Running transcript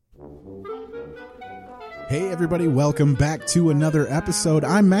Hey everybody, welcome back to another episode.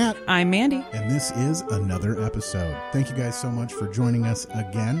 I'm Matt. I'm Mandy. And this is another episode. Thank you guys so much for joining us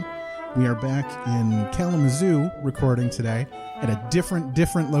again. We are back in Kalamazoo recording today at a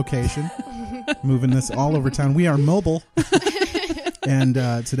different location. Moving this all over town. We are mobile. And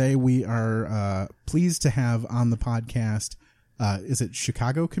today we are pleased to have on the podcast, is it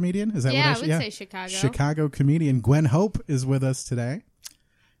Chicago comedian? Is that yeah, what I would say Chicago. Chicago comedian Gwen Hope is with us today.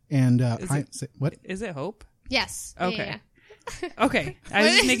 And what? Is it Hope? Yes. Okay. Yeah. Okay. I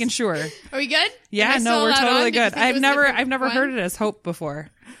was just making sure. Are we good? Yeah, no, we're totally good. I've never heard it as Hope before.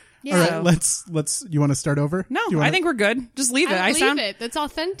 Yeah. All right, let's. You want to start over? No, I think we're good. Just leave it. Leave it. That's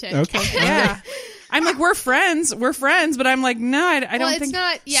authentic. Okay. Yeah. I'm like, we're friends, but I'm like, no, I don't well, think. it's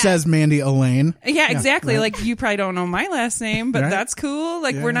not. Yeah. Says Mandy Elaine. Yeah, exactly. right. Like, you probably don't know my last name, but Right. that's cool.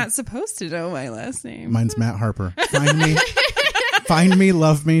 Like, Yeah. we're not supposed to know my last name. Mine's Matt Harper. Find me,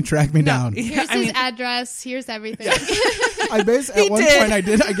 love me, track me down. Here's his address. Here's everything. At one point I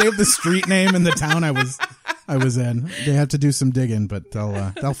gave the street name and the town I was in. They have to do some digging, but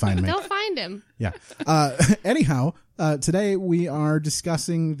they'll find me. They'll find him. Yeah. Anyhow, today we are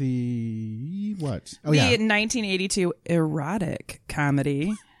discussing the what? Oh the yeah. 1982 erotic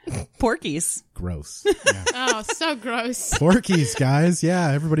comedy, Porky's. Gross. Yeah. Oh, so gross. Porky's, guys.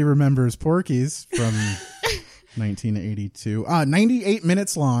 Yeah, everybody remembers Porky's from 1982. 98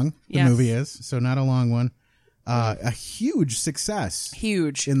 minutes long, the Yes. movie is, so not a long one. A huge success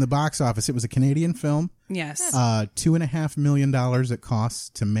Huge. in the box office. It was a Canadian film. Yes. $2.5 million it costs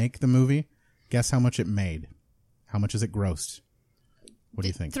to make the movie. Guess how much it made? How much is it grossed? What do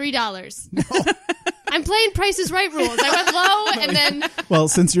you think? $3. I'm playing Price is Right rules. I went low and then. Well,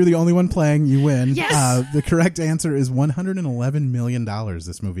 since you're the only one playing, you win. Yes. The correct answer is $111 million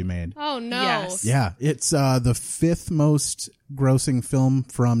this movie made. Oh no. Yes. Yeah, it's the fifth most grossing film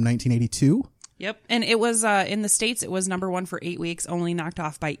from 1982. Yep. And it was, in the States, it was number one for 8 weeks, only knocked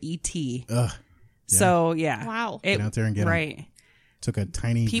off by E.T. Ugh. So, yeah. Wow. Get out there and get 'em. Right. Took a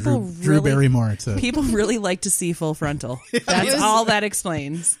tiny People Drew really- Barrymore to... People really like to see full frontal. That's all that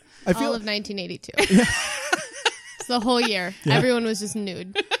explains. I All feel of 1982. It's the whole year. Yeah. Everyone was just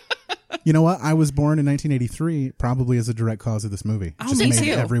nude. You know what? I was born in 1983, probably as a direct cause of this movie. Oh, Just me made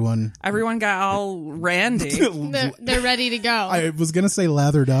too. Everyone Got all randy. They're ready to go. I was going to say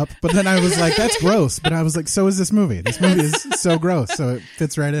lathered up, but then I was like, that's gross. But I was like, so is this movie. This movie is so gross, so it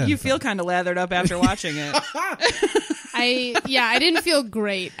fits right in. You feel kind of lathered up after watching it. I didn't feel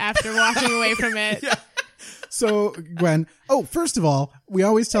great after walking away from it. Yeah. So, Gwen, first of all, we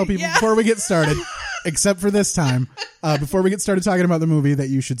always tell people before we get started, except for this time, before we get started talking about the movie, that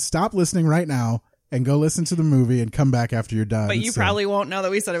you should stop listening right now and go listen to the movie and come back after you're done. But you probably won't know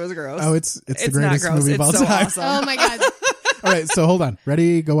that we said it was gross. Oh, it's the not greatest gross. movie It's of all so time. awesome. Oh my God. All right, so hold on.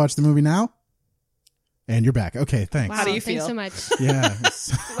 Ready? Go watch the movie now. And you're back. Okay, thanks. How do you Thanks feel? so much. Yeah.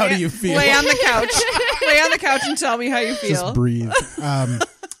 So how do you feel? Lay on the couch. Lay on the couch and tell me how you feel. Just breathe.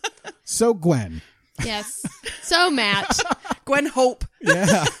 So, Gwen. Yes. So Matt. Gwen Hope.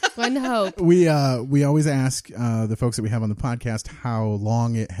 Yeah. Gwen Hope. We always ask the folks that we have on the podcast how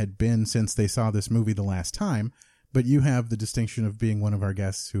long it had been since they saw this movie the last time, but you have the distinction of being one of our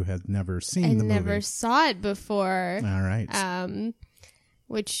guests who had never seen the movie. I never saw it before. All right.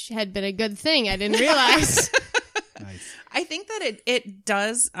 Which had been a good thing. I didn't realize. Nice. I think that it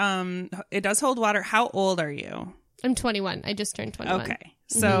does hold water. How old are you? I'm 21. I just turned 21. Okay.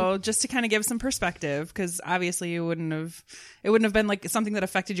 So just to kind of give some perspective, because obviously it wouldn't have been like something that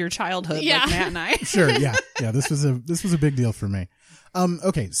affected your childhood Yeah. like Matt and I. Sure. Yeah. Yeah. This was a big deal for me.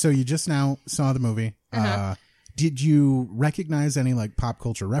 Okay. So you just now saw the movie. Did you recognize any like pop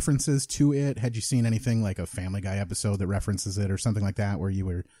culture references to it? Had you seen anything like a Family Guy episode that references it or something like that where you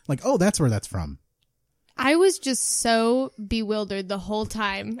were like, oh, that's where that's from? I was just so bewildered the whole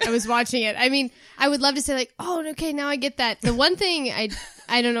time I was watching it. I mean, I would love to say like, oh, okay, now I get that. The one thing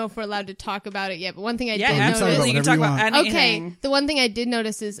I don't know if we're allowed to talk about it yet, but one thing I did notice. Absolutely. You can talk about anything. Okay, the one thing I did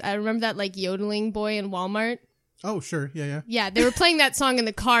notice is I remember that like yodeling boy in Walmart. Oh, sure. Yeah, yeah. Yeah, they were playing that song in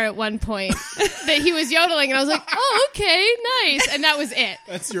the car at one point that he was yodeling, and I was like, oh, okay, nice. And that was it.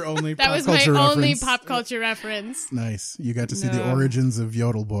 That's your only That pop was my culture only reference. pop culture reference. Nice. You got to see the No. origins of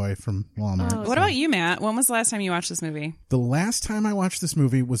Yodel Boy from Walmart. Oh, What about you, Matt? When was the last time you watched this movie? The last time I watched this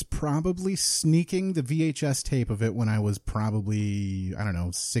movie was probably sneaking the VHS tape of it when I was probably,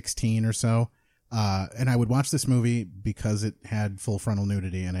 16 or so. And I would watch this movie because it had full frontal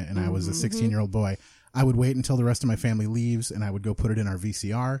nudity in it, and I was a 16-year-old boy. I would wait until the rest of my family leaves, and I would go put it in our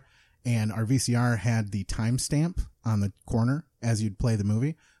VCR. And our VCR had the timestamp on the corner as you'd play the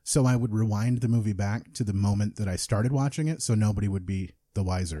movie. So I would rewind the movie back to the moment that I started watching it, so nobody would be the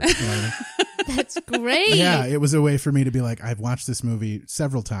wiser. You know what I mean? That's great. Yeah, it was a way for me to be like, I've watched this movie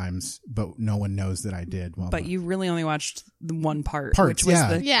several times, but no one knows that I did. Well, But you really only watched the one part, Parts, which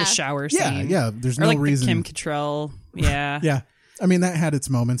was yeah. the shower scene. yeah. There's Or no like reason. the Kim Cattrall. Yeah. Yeah. I mean, that had its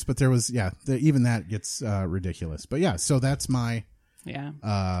moments, but there was, even that gets ridiculous. But yeah, so that's my, Yeah.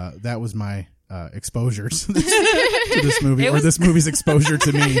 that was my exposure to this movie, or this movie's exposure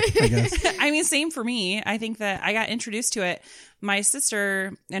to me, I guess. I mean, same for me. I think that I got introduced to it. My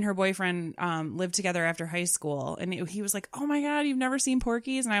sister and her boyfriend lived together after high school, and he was like, "Oh my God, you've never seen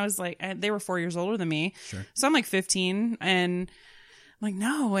Porky's?" And I was like, they were 4 years older than me, so I'm like 15, and I'm like,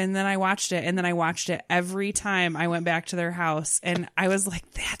 no. And then I watched it, and then I watched it every time I went back to their house, and I was like,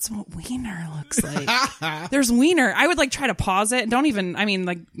 that's what wiener looks like. There's wiener. I would like try to pause it.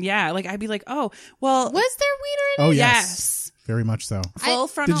 I'd be like, oh, well, Was there wiener in it? Oh, yes. Very much so. Full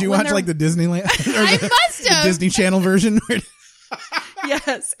frontal. Did you when watch they're- like the Disneyland? Or I the, must the have. Disney Channel version?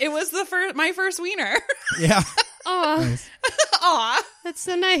 Yes, it was my first wiener. Yeah. Oh, Nice. Aw. that's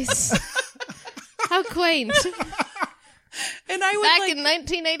so nice. How quaint. And I would Back like, in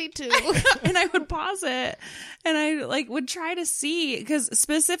 1982. and I would pause it, and I like would try to see because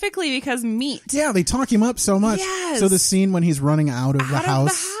meat. Yeah, they talk him up so much. Yes. So the scene when he's running out of the Out of the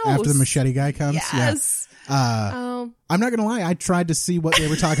house after the house. machete guy comes. Yes. Oh, I'm not gonna lie, I tried to see what they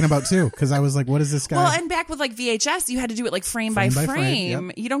were talking about too, because I was like, "What is this guy?" Well, and back with like VHS, you had to do it like frame by Frame by frame.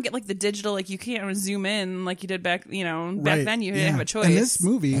 frame, You don't get like the digital, like you can't zoom in like you did back. Back Right, then you yeah. didn't have a choice. And this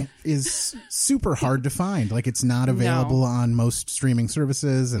movie is super hard to find. Like, it's not available on most streaming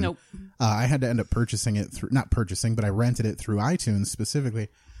services. And Nope. I had to end up purchasing it through, not purchasing, but I rented it through iTunes specifically.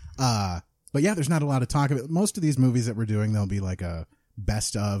 But yeah, there's not a lot of talk of it. Most of these movies that we're doing, there'll be like a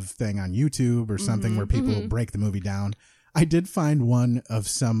best of thing on YouTube or something where people break the movie down. I did find one of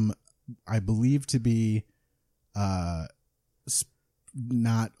some, I believe to be,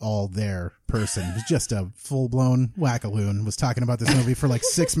 not all there person. It was just a full blown wackaloon, was talking about this movie for like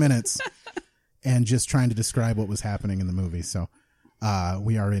 6 minutes and just trying to describe what was happening in the movie. So,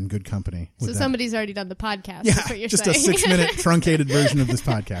 we are in good company. With so that. somebody's already done the podcast. Yeah, That's what you're just saying. a 6 minute truncated version of this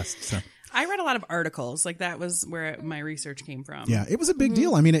podcast. So. I read a lot of articles. Like that was where my research came from. Yeah, it was a big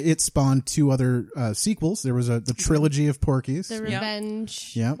deal. I mean, it spawned 2 other sequels. There was the trilogy of Porky's. The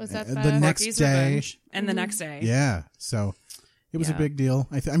Revenge. Yeah. Was that The the next Porky's day. Revenge. And the next day. Yeah, so it was a Yeah. big deal.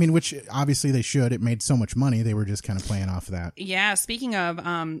 I mean, which obviously they should. It made so much money. They were just kind of playing off of that. Yeah. Speaking of,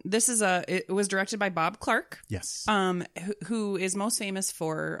 it was directed by Bob Clark. Yes. Who is most famous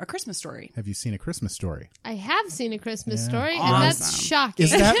for A Christmas Story. Have you seen A Christmas Story? I have seen A Christmas Yeah. Story, Awesome. and that's shocking.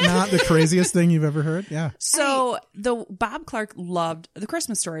 Is that not the craziest thing you've ever heard? Yeah. So the Bob Clark loved The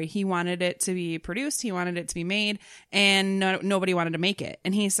Christmas Story. He wanted it to be produced. He wanted it to be made, and nobody wanted to make it.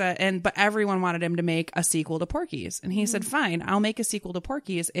 And he said, but everyone wanted him to make a sequel to Porky's. And he said, fine, I'll make a sequel to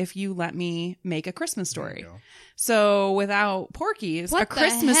Porky's if you let me make A Christmas Story. So without Porky's, What A the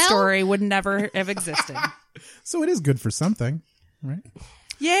Christmas hell? Story would never have existed. So it is good for something, right?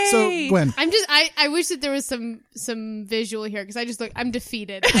 Yay! So Gwen, I wish that there was some visual here because I'm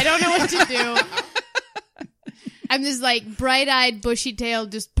defeated. I don't know what to do. I'm this like bright-eyed,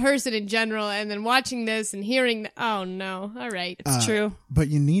 bushy-tailed just person in general, and then watching this and hearing, oh no, all right. It's true. but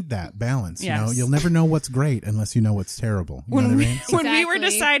you need that balance. You know, Yes. you'll never know what's great unless you know what's terrible. You know what I mean? When we were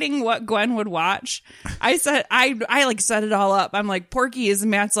Exactly. deciding what Gwen would watch, I said I like set it all up. I'm like, Porky's,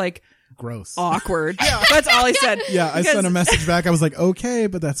 and Matt's like, Gross. awkward. That's all I said. Yeah, I Because- sent a message back. I was like, okay,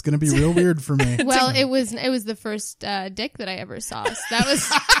 but that's going to be real weird for me. Well, it was the first dick that I ever saw. So that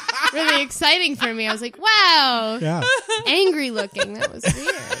was really exciting for me. I was like, wow, Yeah. angry looking. That was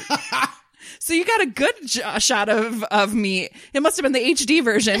weird. So you got a good shot of me. It must have been the HD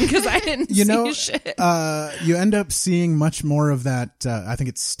version because I didn't You know, see shit. you end up seeing much more of that. I think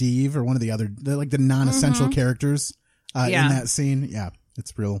it's Steve or one of the other, the non-essential characters Yeah. in that scene. Yeah,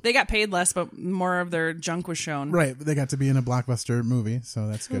 it's real. They got paid less, but more of their junk was shown. Right, but they got to be in a blockbuster movie, so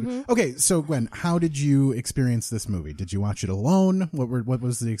that's good. Mm-hmm. Okay, so Gwen, how did you experience this movie? Did you watch it alone? What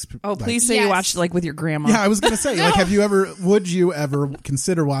was the experience? Oh, please say Yes. you watched it like with your grandma. Yeah, I was gonna say, like, would you ever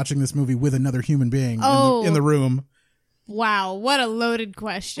consider watching this movie with another human being Oh. in the room? Wow, what a loaded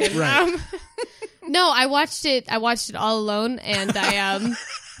question. Right. No, I watched it all alone, and I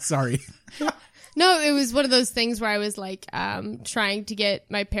Sorry. no, it was one of those things where I was like trying to get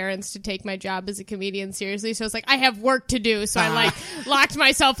my parents to take my job as a comedian seriously. So I was like, I have work to do. So I like locked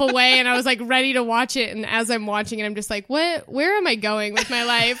myself away, and I was like ready to watch it. And as I'm watching it, I'm just like, where am I going with my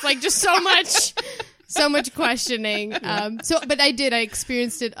life? Like just so much questioning. But I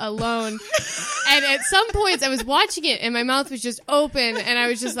experienced it alone. And at some points I was watching it and my mouth was just open and I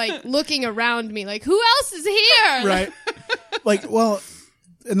was just like looking around me like, who else is here? Right. Like, well,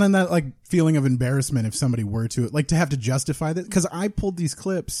 and then that like feeling of embarrassment if somebody were to like to have to justify that, because I pulled these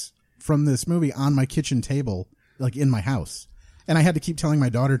clips from this movie on my kitchen table, like in my house, and I had to keep telling my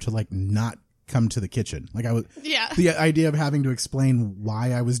daughter to like not come to the kitchen. Like I was, the idea of having to explain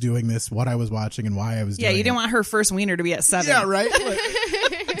why I was doing this, what I was watching, and why I was doing it. Yeah, you didn't want her first wiener to be at 7. Yeah, right. Like,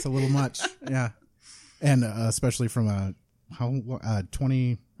 it's a little much. Yeah, and especially from a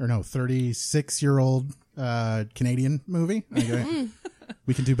 36-year-old Canadian movie.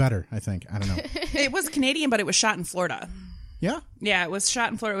 We can do better, I think. I don't know. It was Canadian, but it was shot in Florida. Yeah? Yeah, it was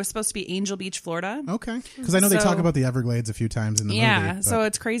shot in Florida. It was supposed to be Angel Beach, Florida. Okay. Because I know they talk about the Everglades a few times in the movie. Yeah, so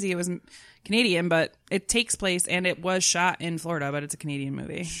it's crazy. It was Canadian, but it takes place, and it was shot in Florida, but it's a Canadian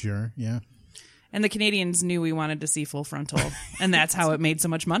movie. Sure, yeah. And the Canadians knew we wanted to see full frontal, and that's how it made so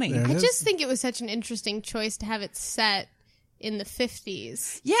much money. I just think it was such an interesting choice to have it set in the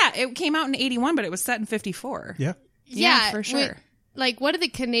 50s. Yeah, it came out in 81, but it was set in 54. Yeah. Yeah, for sure. What do the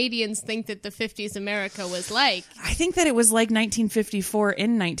Canadians think that the 50s America was like? I think that it was like 1954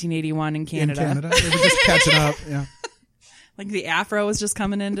 in 1981 in Canada. In Canada. They were just catching up. Yeah. Like the afro was just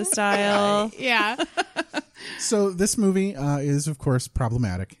coming into style. Yeah. So this movie is, of course,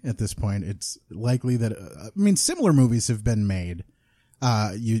 problematic at this point. It's likely that, similar movies have been made.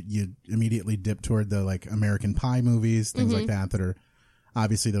 You immediately dip toward the like American Pie movies, things like that are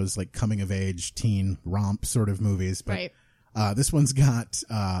obviously those like coming of age teen romp sort of movies. But right. This one's got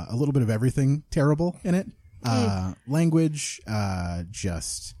a little bit of everything terrible in it. Language,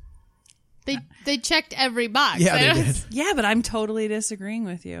 just... They checked every box. Yeah, they did. Yeah, but I'm totally disagreeing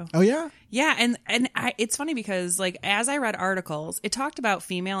with you. Oh, yeah? Yeah, and it's funny because, like, as I read articles, it talked about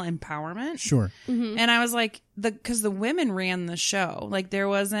female empowerment. Sure. Mm-hmm. And I was like, because the women ran the show. Like, there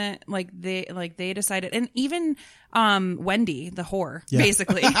wasn't, they decided, and even Wendy, the whore,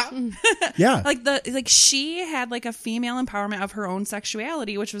 basically. Yeah. Like, she had, like, a female empowerment of her own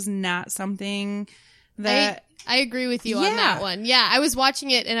sexuality, which was not something that... I agree with you on that one. Yeah, I was watching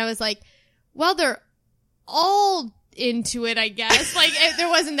it, and I was like, well, they're all into it, I guess. Like, there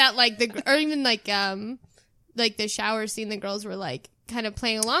wasn't that, like, or even, like the shower scene, the girls were, like, kind of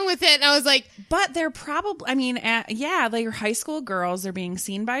playing along with it. And I was like... But they're probably, they're high school girls. They're being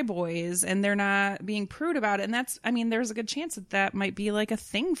seen by boys, and they're not being prude about it. And that's, there's a good chance that might be, like, a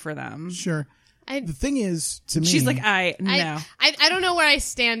thing for them. Sure. The thing is, to me... She's like, I don't know where I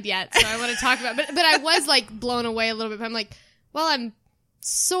stand yet, so I want to talk about it. But I was, like, blown away a little bit. But I'm like, well, I'm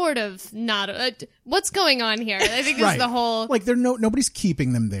sort of not... what's going on here? I think this is the whole... Like, nobody's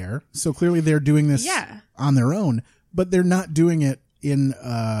keeping them there, so clearly they're doing this on their own, but they're not doing it in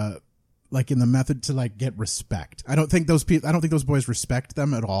in the method to like get respect. I don't think those boys respect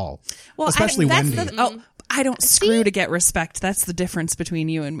them at all. Well, especially Wendy. I don't screw to get respect. That's the difference between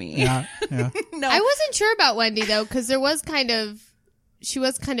you and me. Yeah. No, I wasn't sure about Wendy though, because she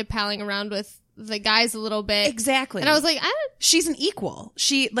was kind of palling around with the guys a little bit. Exactly. And I was like, she's an equal.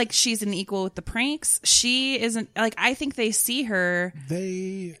 She's an equal with the pranks. She isn't like, I think they see her.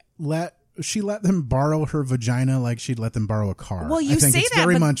 She let them borrow her vagina like she'd let them borrow a car. Well, you say that,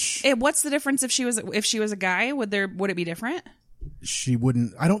 very but much. What's the difference if she was a guy? Would it be different? She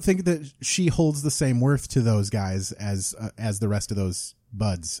wouldn't. I don't think that she holds the same worth to those guys as the rest of those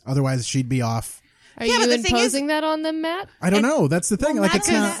buds. Otherwise, she'd be off. Are you imposing that on them, Matt? I don't know. That's the thing. Well, like, it's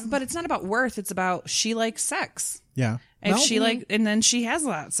not. But it's not about worth. It's about she likes sex. Yeah. And then she has a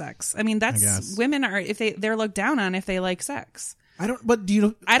lot of sex. That's women are they're looked down on if they like sex. I don't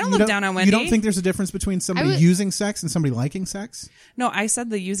look down on Wendy. You don't think there's a difference between somebody using sex and somebody liking sex? No, I said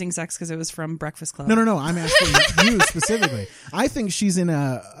the using sex because it was from Breakfast Club. No. I'm asking you specifically. I think she's in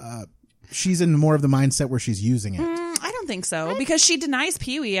more of the mindset where she's using it. I don't think so because she denies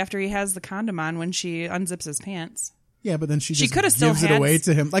Pee-wee after he has the condom on when she unzips his pants. Yeah, but then she just could have still gives it away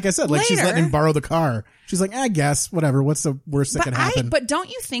to him. Like I said, like she's letting him borrow the car. She's like, I guess, whatever. What's the worst that could happen? But don't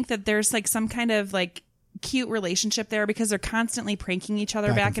you think that there's like some kind of like cute relationship there because they're constantly pranking each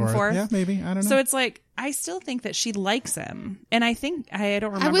other back and forth? Yeah, maybe. I don't know. So it's like, I still think that she likes him. And I think, I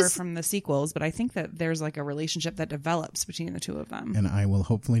don't remember from the sequels, but I think that there's like a relationship that develops between the two of them. And I will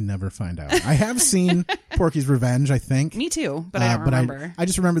hopefully never find out. I have seen Porky's Revenge, I think. Me too, but I don't remember. I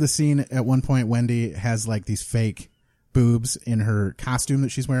just remember the scene at one point Wendy has like these fake boobs in her costume that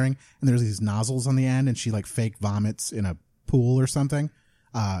she's wearing, and there's these nozzles on the end, and she like fake vomits in a pool or something.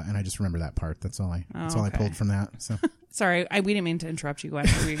 And I just remember that part. That's all I pulled from that. So sorry, we didn't mean to interrupt you. Go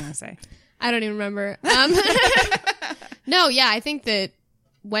ahead. What were you going to say? I don't even remember. No, yeah, I think that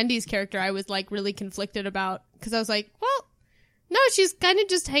Wendy's character I was like really conflicted about because I was like, well, no, she's kind of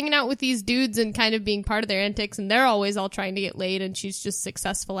just hanging out with these dudes and kind of being part of their antics, and they're always all trying to get laid, and she's just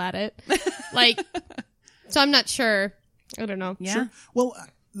successful at it. Like, so I'm not sure. I don't know. Yeah. Sure. Well,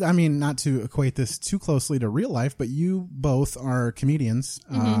 I mean, not to equate this too closely to real life, but you both are comedians.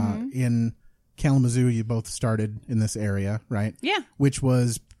 In Kalamazoo, you both started in this area, right? Yeah. Which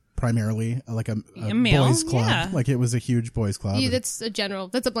was primarily like a male, boys club. yeah. Like it was a huge boys club. That's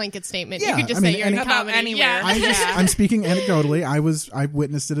a blanket statement. Yeah, You could just I mean, say you're in any- comedy. anywhere. Yeah. I'm speaking anecdotally. I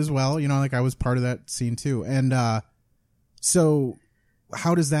witnessed it as well. You know, like I was part of that scene too. And so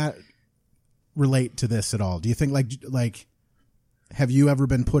how does that relate to this at all? Do you think like have you ever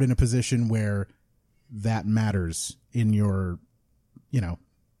been put in a position where that matters in your, you know?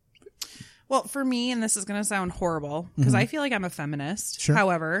 Well, for me, and this is going to sound horrible because I feel like I'm a feminist. Sure.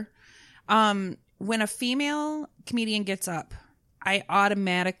 However, when a female comedian gets up, I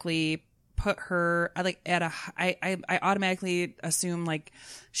automatically put her I automatically assume like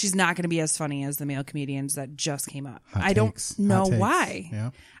she's not going to be as funny as the male comedians that just came up. I don't know why. Yeah.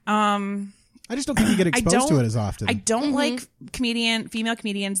 I just don't think you get exposed to it as often. I don't like female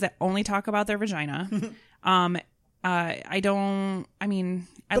comedians that only talk about their vagina. I mean,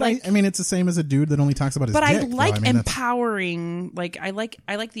 it's the same as a dude that only talks about his but dick. I like though. I mean, empowering. Like I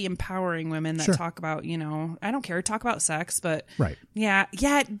like the empowering women that Sure. talk about, you know, I don't care, talk about sex, but Right. yeah,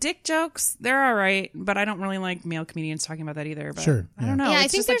 dick jokes, they're all right, but I don't really like male comedians talking about that either. But Sure, I don't know. Yeah, I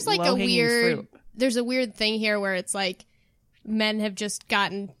It's think just, there's like a low-hanging weird fruit. there's a weird thing here where it's like men have just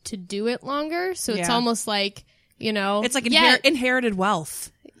gotten to do it longer, so it's Yeah. almost like, you know, It's like yeah, inherited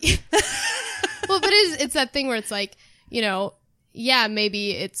wealth. well, but it's that thing where it's like, you know, yeah,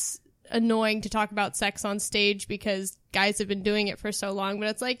 maybe it's annoying to talk about sex on stage because guys have been doing it for so long, but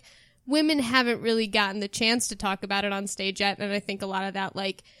it's like women haven't really gotten the chance to talk about it on stage yet, and I think a lot of that,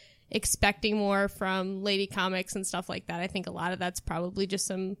 like expecting more from lady comics and stuff like that, I think a lot of that's probably just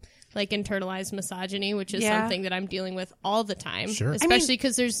some like internalized misogyny, which is something that I'm dealing with all the time. Sure. Especially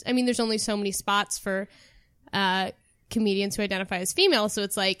because there's only so many spots for comedians who identify as female, so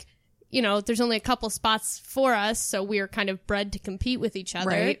it's like, you know, there's only a couple spots for us, so we're kind of bred to compete with each other,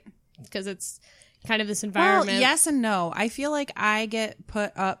 Right. Because it's kind of this environment. Well, yes and no. I feel like I get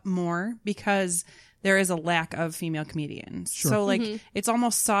put up more because there is a lack of female comedians. Sure. So like it's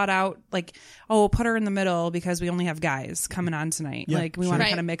almost sought out, like, oh, put her in the middle because we only have guys coming on tonight. Yeah, like we sure. want to Right.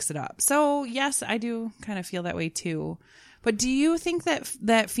 kind of mix it up. So yes, I do kind of feel that way too. But do you think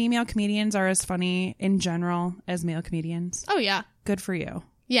that female comedians are as funny in general as male comedians? Oh yeah, Good for you.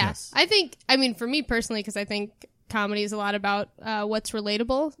 yeah. Yes. I think, I mean, for me personally, because I think comedy is a lot about what's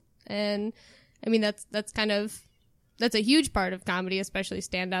relatable, and I mean that's a huge part of comedy, especially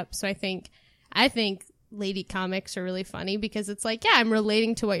stand up. So I think lady comics are really funny because it's like, yeah, I'm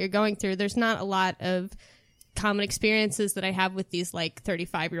relating to what you're going through. There's not a lot of common experiences that I have with these like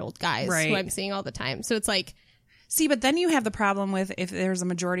 35-year-old guys Right. who I'm seeing all the time. So it's like, See, but then you have the problem with if there's a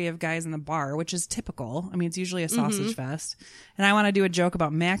majority of guys in the bar, which is typical. I mean, it's usually a sausage fest. And I want to do a joke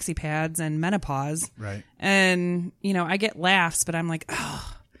about maxi pads and menopause. Right. And, you know, I get laughs, but I'm like,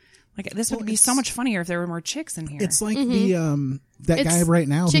 oh, like this would be so much funnier if there were more chicks in here. It's like the that it's guy right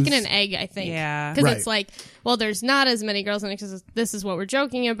now. chicken who's- and egg, I think. Yeah. Because Right. it's like, well, there's not as many girls in it because this is what we're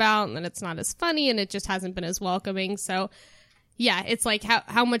joking about, and then it's not as funny, and it just hasn't been as welcoming. So, yeah, it's like,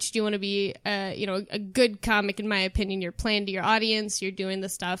 how much do you want to be, you know, a good comic, in my opinion? You're playing to your audience, you're doing the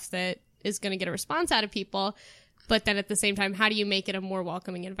stuff that is going to get a response out of people. But then at the same time, how do you make it a more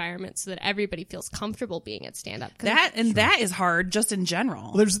welcoming environment so that everybody feels comfortable being at stand-up? that is hard just in general.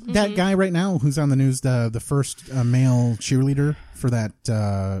 Well, there's that guy right now who's on the news, the first male cheerleader for that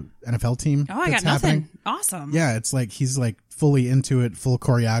NFL team. Oh, I got that's nothing. happening. Awesome. Yeah, it's like he's like fully into it, full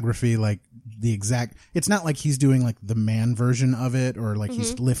choreography, like the exact. It's not like he's doing like the man version of it or like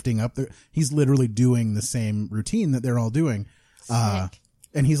he's lifting up. He's literally doing the same routine that they're all doing.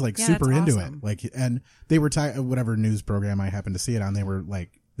 And he's like Yeah, super that's into awesome. it. Like, and they were whatever news program I happened to see it on.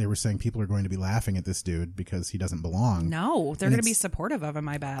 They were saying people are going to be laughing at this dude because he doesn't belong. No, they're And going to be it's- supportive of him,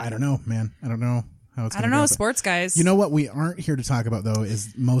 I bet. I don't know, man. I don't know how it's. I don't gonna know, go, but- sports guys. You know what we aren't here to talk about though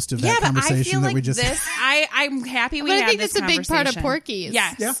is most of that yeah, but I conversation feel that like we just. this. I'm happy we But I had think this that's a big part of conversation. Porky's.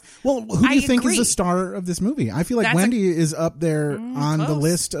 Yes. Yeah. Well, who do I you think is agree. the star of this movie? I feel like That's Wendy is up there on the close.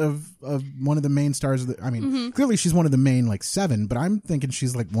 list of one of the main stars. I mean, clearly she's one of the main like 7, but I'm thinking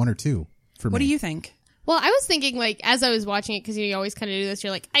she's like 1 or 2 for me. What do you think? Well, I was thinking, like, as I was watching it, because you always kind of do this, you're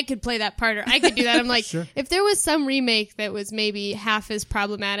like, I could play that part, or I could do that. I'm like, Sure. if there was some remake that was maybe half as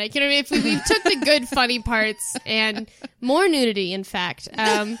problematic, you know what I mean? If we took the good, funny parts and more nudity, in fact.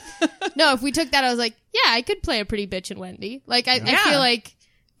 No, if we took that, I was like, yeah, I could play a pretty bitch in Wendy. Like, I Yeah. feel like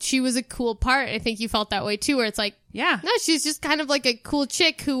she was a cool part. I think you felt that way too, where it's like, Yeah. no, she's just kind of like a cool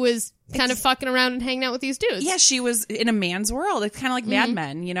chick who was kind of fucking around and hanging out with these dudes. Yeah, she was in a man's world. It's kind of like Mad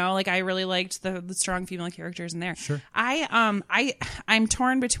Men, you know. Like I really liked the strong female characters in there. Sure. I'm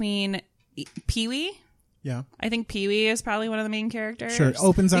torn between Pee-wee. Yeah. I think Pee-wee is probably one of the main characters. Sure. It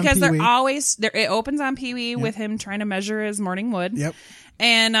opens on because Pee-wee. they're always there. It opens on Pee-wee with him trying to measure his morning wood. Yep.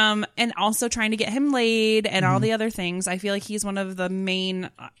 And also trying to get him laid and all the other things. I feel like he's one of the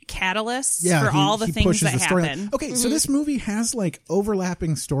main catalysts for all the things that happen. Okay, so this movie has like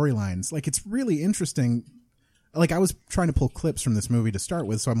overlapping storylines. Like it's really interesting. Like I was trying to pull clips from this movie to start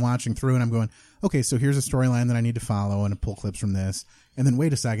with, so I'm watching through and I'm going, okay, so here's a storyline that I need to follow and pull clips from this. And then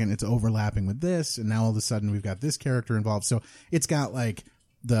wait a second, it's overlapping with this, and now all of a sudden we've got this character involved. So it's got like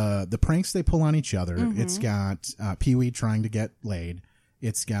the pranks they pull on each other. It's got Pee-wee trying to get laid.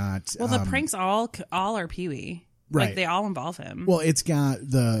 It's got the pranks all are Pee-wee. Right. Like they all involve him. Well, it's got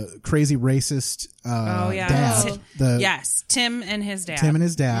the crazy racist dad. Yes, Tim and his dad. Tim and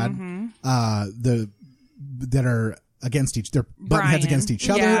his dad. That are against they're button heads against each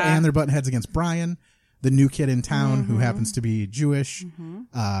other, and they're button heads against Brian, the new kid in town who happens to be Jewish.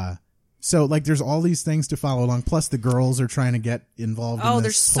 So like there's all these things to follow along, plus the girls are trying to get involved in this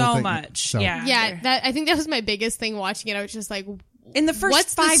there's whole so thing. much. So, Yeah, I think that was my biggest thing watching it. I was just like, in the first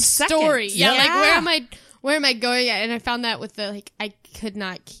what's 5 the seconds. story? Yeah, like where am I going at? And I found that with the I could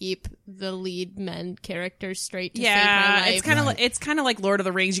not keep the lead men characters straight to save my life. It's kind of like Lord of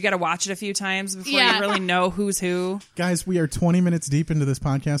the Rings. You got to watch it a few times before you really know who's who. guys, we are 20 minutes deep into this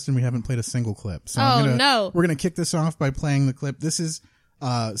podcast and we haven't played a single clip. So we're gonna kick this off by playing the clip. This is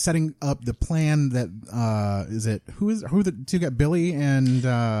setting up the plan that who the two got, Billy and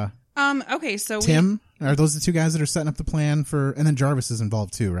Okay, so Tim? Are those the two guys that are setting up the plan for? And then Jarvis is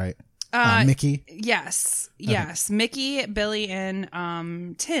involved too, right? Mickey. Yes. Mickey, Billy,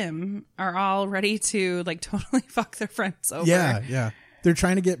 and Tim are all ready to like totally fuck their friends over. Yeah. They're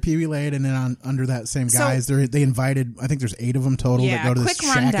trying to get Pee-wee laid, and then under that same guys, they invited. I think there's 8 of them total that go to this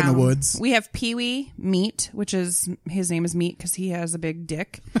shack in the woods. We have Pee-wee Meat, which is his name is Meat because he has a big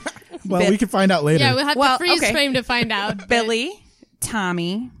dick. Well, we can find out later. Yeah, we'll have to freeze frame to find out. Billy,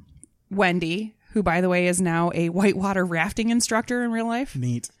 Tommy, Wendy, who by the way is now a whitewater rafting instructor in real life.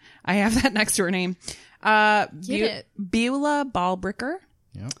 Neat. I have that next to her name. Beulah Ballbricker.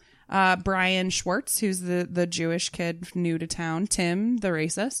 Yep. Brian Schwartz, who's the Jewish kid new to town. Tim, the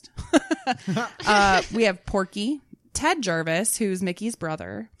racist. We have Porky. Ted Jarvis, who's Mickey's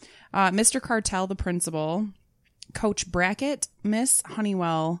brother. Mr. Cartel, the principal. Coach Brackett, Miss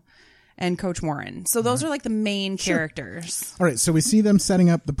Honeywell, and Coach Warren. So those are like the main characters. All right, so we see them setting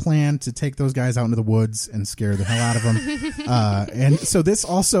up the plan to take those guys out into the woods and scare the hell out of them. And so this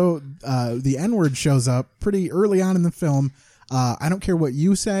also, the N-word shows up pretty early on in the film. I don't care what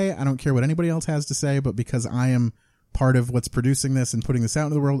you say. I don't care what anybody else has to say, but because I am part of what's producing this and putting this out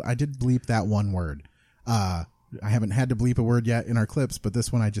into the world, I did bleep that one word. I haven't had to bleep a word yet in our clips, but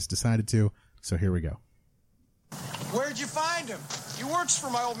this one I just decided to. So here we go. Where'd you find him? He works for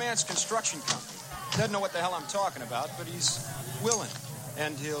my old man's construction company. Doesn't know what the hell I'm talking about, but he's willing.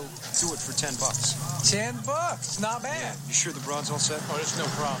 And he'll do it for $10. $10? Not bad. Yeah, you sure the broad's all set? Oh, there's no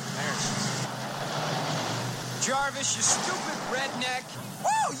problem. Jarvis, you stupid redneck.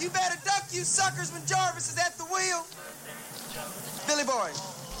 Whoa, you better duck, you suckers, when Jarvis is at the wheel. Billy boy,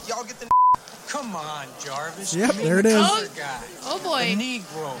 y'all get the Come on, Jarvis. Yep, there it is. Oh boy. A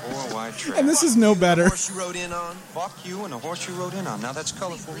Negro. Or white trash. And this is no better. The horse you rode in on? Fuck you and the horse you rode in on. Now that's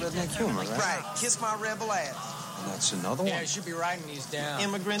colorful redneck humor, right? Right. Kiss my rebel ass. And that's another one. Yeah, you should be writing these down.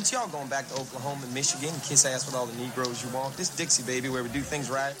 Immigrants, y'all going back to Oklahoma and Michigan and kiss ass with all the Negroes you want. This Dixie baby where we do things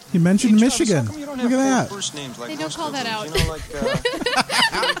right. You mentioned Hey, Jarvis, Michigan. how come you don't Look have at four that. first names like They don't most call that Pilgrims? out. You know, like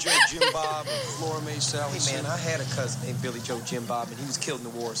Billy Joe Jim Bob or Flora May Sally. Hey, man, I had a cousin named Billy Joe Jim Bob, and he was killed in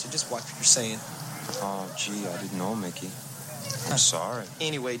the war, so just watch what you're saying. Oh, gee, I didn't know, Mickey. I'm sorry.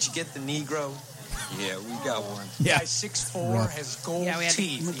 Anyway, did you get the Negro? Yeah, we got one. Yeah. Guy 6'4", has gold Yeah, we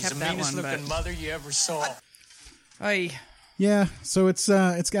teeth. we He's kept the that meanest one, looking but- mother you ever saw. Oy. Yeah, so it's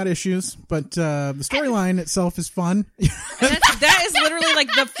got issues, but the storyline itself is fun. That is literally like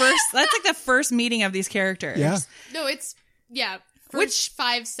the first. That's like the first meeting of these characters. Yeah. No, it's first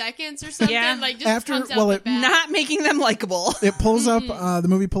 5 seconds or something. Yeah. Like just After- comes out well, the it- bat. Not making them likable. It pulls up, the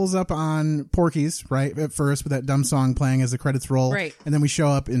movie pulls up on Porky's, right, at first, with that dumb song playing as the credits roll. Right. And then we show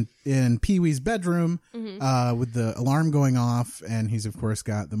up in Pee-wee's bedroom with the alarm going off, and he's, of course,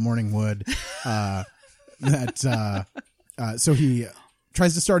 got the morning wood. So he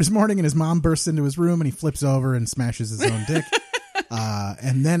tries to start his morning, and his mom bursts into his room, and he flips over and smashes his own dick.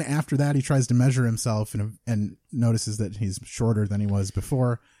 And then after that, he tries to measure himself and notices that he's shorter than he was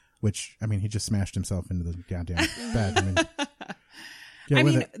before, which, I mean, he just smashed himself into the goddamn bed. I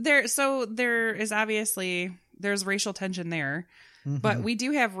mean, there is obviously, there's racial tension there. But we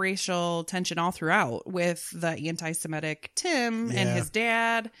do have racial tension all throughout with the anti-Semitic Tim and his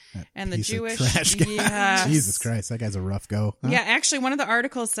dad and the Jewish. Yes. Jesus Christ, that guy's a rough go. Huh? Yeah, actually, one of the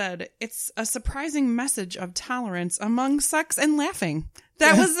articles said it's a surprising message of tolerance among sex and laughing.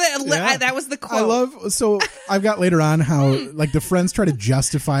 That was it. Yeah. That was the quote. So I've got later on how like the friends try to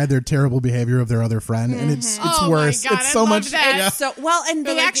justify their terrible behavior of their other friend, and it's worse. My God, it's so much. that. Yeah. So well, and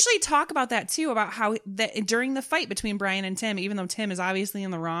they actually talk about that too, about how that during the fight between Brian and Tim, even though Tim is obviously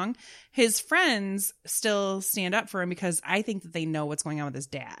in the wrong, his friends still stand up for him because I think that they know what's going on with his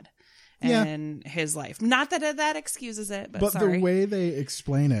dad and his life. Not that that excuses it, but sorry. The way they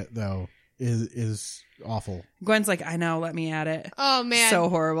explain it though is awful. Gwen's like, I know, let me at it. Oh man, so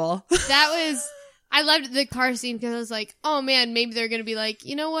horrible. I loved the car scene because I was like, oh man, maybe they're gonna be like,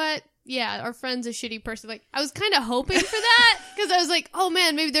 you know what? Yeah, our friend's a shitty person. Like, I was kind of hoping for that because I was like, oh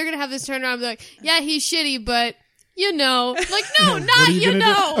man, maybe they're gonna have this turnaround and be like, yeah, he's shitty, but you know, like, no, not you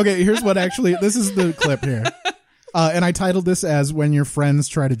know. Okay, here's what actually, this is the clip here. And I titled this as When Your Friends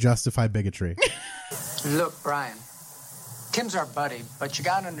Try to Justify Bigotry. Look, Brian, Tim's our buddy, but you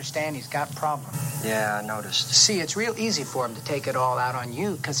gotta understand he's got problems. Yeah, I noticed. See, it's real easy for him to take it all out on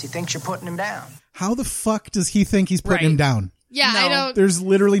you because he thinks you're putting him down. How the fuck does he think he's putting him down? Yeah, No. I don't. There's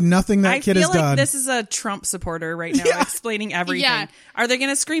literally nothing that kid has I feel like done. this is a Trump supporter right now explaining everything. Yeah. Are they going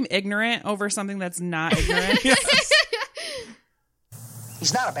to scream ignorant over something that's not ignorant?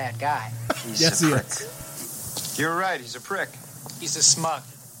 He's not a bad guy. He's Yes, a he prick. is. You're right, he's a prick. He's a smug.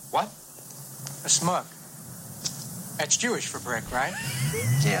 What? A smug. That's Jewish for brick, right?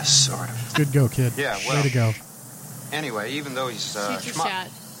 Yes, sort of. Good go, kid. Yeah, Way well. to go. Anyway, even though he's Shoot your schmuck, shot.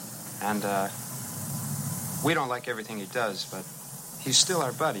 and we don't like everything he does, but he's still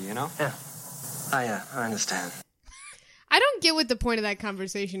our buddy, you know? Yeah. I understand. I don't get what the point of that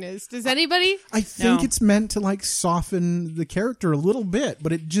conversation is. Does anybody? I think No. it's meant to like soften the character a little bit,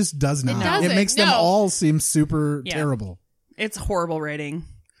 but it just does not. doesn't, makes them no. all seem super Yeah. terrible. It's horrible writing.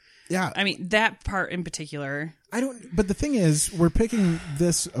 Yeah. I mean, that part in particular. But the thing is, we're picking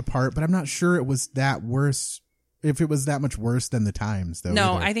this apart, but I'm not sure it was that worse. If it was that much worse than the Times, though.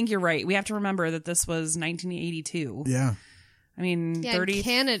 No, either. I think you're right. We have to remember that this was 1982. Yeah. I mean, Yeah, 30. in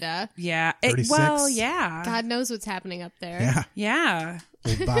Canada. Yeah. 36. Well, yeah. God knows what's happening up there. Yeah. Yeah.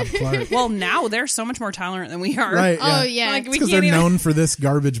 Old Bob Clark. Well, now they're so much more tolerant than we are. Right. Oh Yeah. yeah. Like, we Because can't they're even. known for this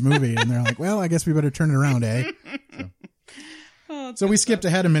garbage movie, and they're like, well, I guess we better turn it around, eh? So we skipped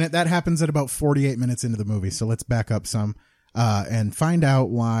ahead a minute. That happens at about 48 minutes into the movie. So let's back up some and find out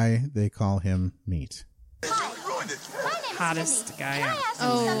why they call him Meat. Hottest guy out.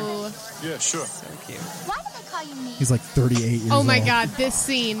 Oh. Yeah, sure. So cute. Why do they call you me? He's like 38 years old. Oh my God, this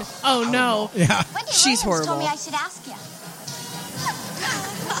scene. Oh no. Yeah. Wendy She's Williams told horrible. me I should ask you.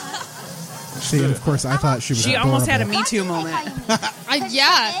 See, and of course, I thought she was She adorable. almost had a Why Me do Too they moment. call you me? 'Cause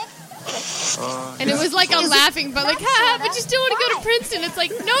Yeah. you're big? And it was like a laughing, but like, ha, but you still want to go to Princeton. It's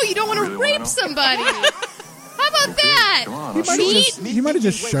like, no, you don't want to Really wanna rape know? somebody. How about that? Come on, He I'll might show you. have just, he might have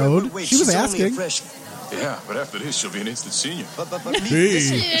just showed. She was asking. Yeah, but after this, she'll be an instant senior. But me, Hey.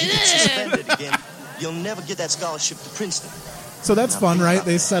 listen, if you get suspended again, you'll never get that scholarship to Princeton. So that's fun, right?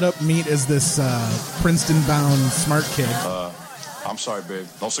 They set up Meat as this Princeton-bound smart kid. I'm sorry, babe.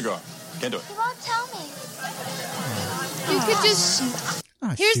 No cigar. Can't do it. You won't tell me. You could just.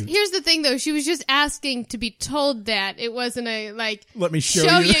 Ah, shoot. Here's the thing, though. She was just asking to be told that. It wasn't a, like, Let me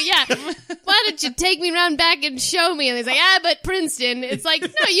show you. you. Yeah. Why don't you take me around back and show me? And he's like, but Princeton. It's like,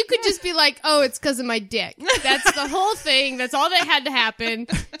 no, you could just be like, oh, it's because of my dick. That's the whole thing. That's all that had to happen.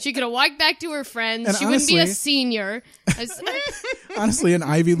 She could have walked back to her friends. And she wouldn't be a honestly- senior. Honestly, an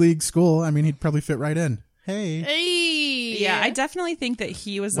Ivy League school, I mean, he'd probably fit right in. Hey. Hey. Yeah, I definitely think that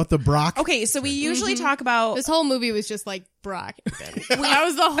he was. What the Brock? Okay, so we usually talk about. This whole movie was just like Brock. That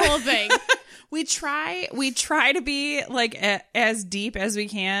was the whole thing. We try to be like as deep as we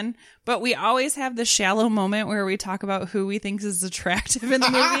can, but we always have the shallow moment where we talk about who we think is attractive in the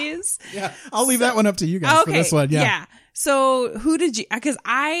movies. Yeah, I'll leave that one up to you guys for this one. Yeah. So who did you? Because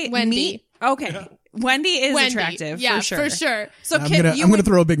Wendy. Okay, Wendy is Wendy. attractive. Yeah, for sure. So I'm Kim, gonna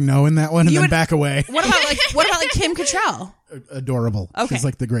throw a big no in that one and then back away. What about like Kim Cattrall? Adorable. Okay. She's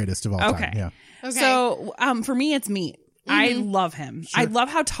like the greatest of all Okay. time. Yeah. Okay. So for me, it's Meat. I love him. I love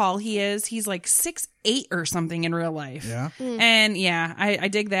how tall he is. He's like 6'8" or something in real life. Yeah. And yeah, I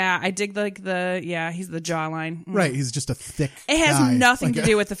dig that. I dig he's the jawline. Right. He's just a thick It has guy. nothing to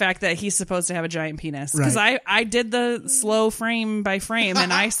do with the fact that he's supposed to have a giant penis. Because I did the slow frame by frame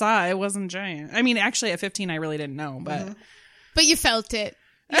and I saw it wasn't giant. I mean, actually at 15 I really didn't know, but But you felt it.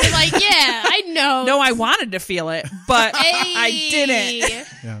 You're like, yeah, I know. no, I wanted to feel it, but I didn't.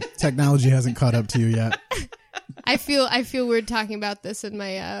 Yeah. Technology hasn't caught up to you yet. I feel weird talking about this in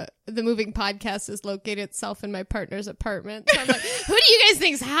my the moving podcast is located itself in my partner's apartment. So I'm like, who do you guys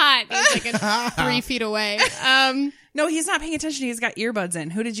think's hot? He's like 3 feet away. No, he's not paying attention. He's got earbuds in.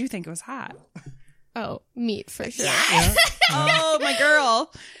 Who did you think was hot? Oh, meat for sure. Oh, my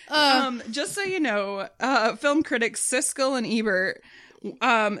girl. Just so you know, film critics Siskel and Ebert,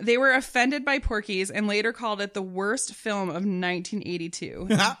 they were offended by Porky's and later called it the worst film of 1982.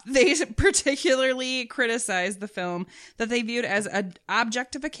 They particularly criticized the film that they viewed as an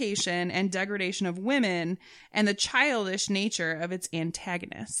objectification and degradation of women and the childish nature of its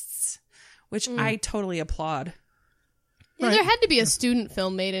antagonists, which I totally applaud. Yeah, there had to be a student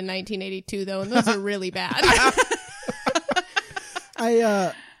film made in 1982 though, and those are really bad.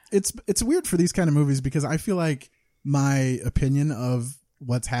 It's weird for these kind of movies because I feel like my opinion of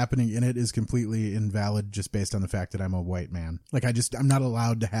what's happening in it is completely invalid just based on the fact that I'm a white man. Like I'm not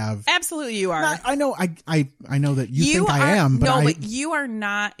allowed to have. Absolutely, you are. I know. I know that you think I am, but but you are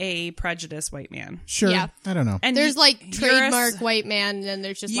not a prejudiced white man. Sure. Yeah. I don't know. And There's like you're trademark white man, and then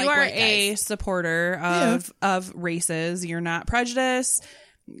there's just you like are white a guys. supporter of races. You're not prejudiced.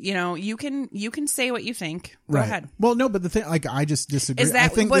 You know, you can say what you think. Go ahead. Well, no, but the thing, like, I just disagree. Is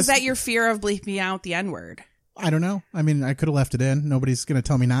that was that your fear of bleeping out the N-word? I don't know. I mean, I could have left it in. Nobody's going to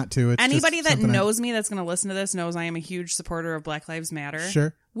tell me not to. It's Anybody just that something knows me that's going to listen to this knows I am a huge supporter of Black Lives Matter.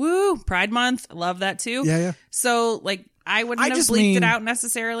 Sure. Woo! Pride Month. Love that too. Yeah, yeah. So, like, I wouldn't have bleeped it out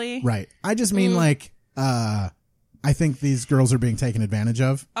necessarily. Right. I just mean, like, I think these girls are being taken advantage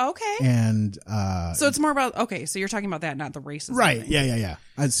of. Okay. And so it's more about so you're talking about that, not the racism. Right. thing. Yeah.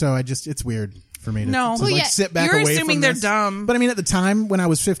 So it's weird for me to, No. to Well, like sit back you're away assuming from they're this. dumb. But I mean, at the time when I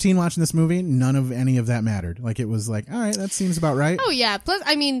was 15 watching this movie, none of any of that mattered. Like, it was like, all right, that seems about right. Oh yeah. Plus,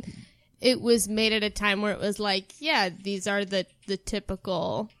 I mean, it was made at a time where it was like, yeah, these are the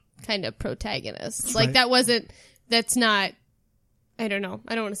typical kind of protagonists. Like Right. that's not. I don't know.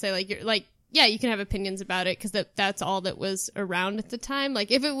 I don't want to say like you're like. Yeah, you can have opinions about it because that's all that was around at the time.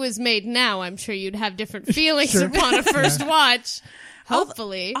 Like, if it was made now, I'm sure you'd have different feelings upon a first watch.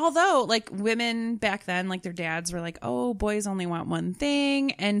 Hopefully. Although, like, women back then, like, their dads were like, oh, boys only want one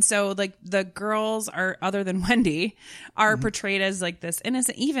thing. And so, like, the girls are, other than Wendy, are portrayed as, like, this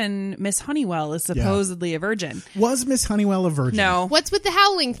innocent. Even Miss Honeywell is supposedly a virgin. Was Miss Honeywell a virgin? No. What's with the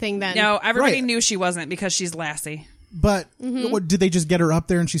howling thing then? No, everybody Right. knew she wasn't because she's Lassie. But what, did they just get her up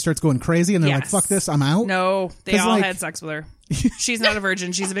there and she starts going crazy and they're like, Yes. fuck this, I'm out? No, they 'Cause, all like- had sex with her. She's not a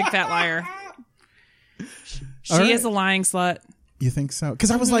virgin. She's a big fat liar. She All right. is a lying slut. You think so?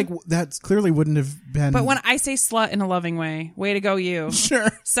 Because I was like, that clearly wouldn't have been. But when I say slut in a loving way, way to go, you. Sure.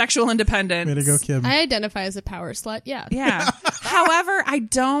 Sexual independence. Way to go, Kim. I identify as a power slut. Yeah. Yeah. However, I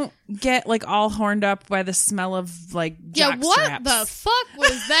don't get like all horned up by the smell of like Yeah. jock What straps. the fuck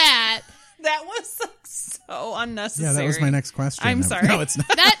was that? That was like, so unnecessary. Yeah, that was my next question. I'm sorry. No, it's not.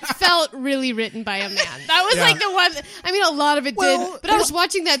 That felt really written by a man. That was like the one. I mean, a lot of it Well, did. But I was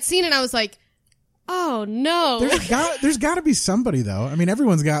watching that scene and I was like, oh no. There's got to be somebody though. I mean,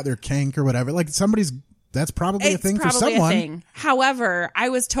 everyone's got their kink or whatever. Like somebody's. That's probably a thing for someone. A thing. However, I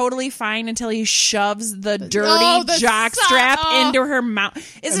was totally fine until he shoves the dirty the jock sock. strap Oh. into her mouth.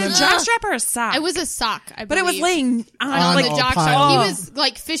 Is it a jock strap or a sock? It was a sock, I believe. but it was laying on On like a jock pile. strap. He Oh. was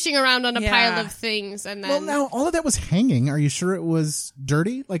like fishing around on a Yeah. pile of things, and then Well, now all of that was hanging. Are you sure it was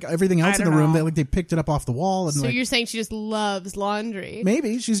dirty? Like everything else in the don't room, know. they picked it up off the wall and so like you're saying she just loves laundry?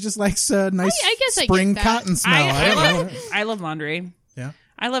 maybe she's just likes a nice I guess I get spring that. cotton smell. I don't know. I love laundry. Yeah,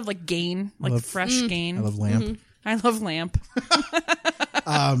 I love like Gain, like love- fresh Gain. I love lamp. I love Lamp.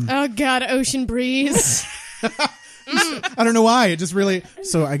 Oh God, ocean breeze. I don't know why. It just really.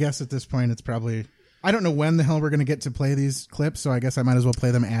 So I guess at this point, it's probably. I don't know when the hell we're going to get to play these clips, so I guess I might as well play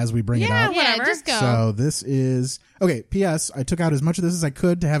them as we bring it Yeah, up. Yeah, Whatever. just go. So this is okay. P.S. I took out as much of this as I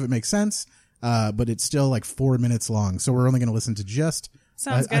could to have it make sense, but it's still like 4 minutes long, so we're only going to listen to just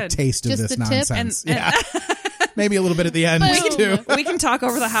Sounds a good. taste Just of this the tip? nonsense. And- yeah, maybe a little bit at the end Boom. too. We can talk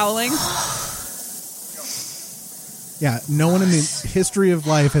over the howling. Yeah, no one in the history of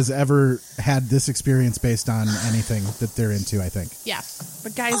life has ever had this experience based on anything that they're into. I think. Yeah.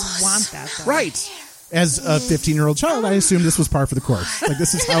 But guys want that though. Right. As a 15-year-old child, I assumed this was par for the course. Like,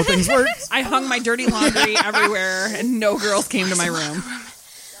 this is how things work. I hung my dirty laundry everywhere, and no girls came to my room.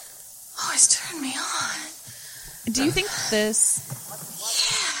 Always turn me on. Do you think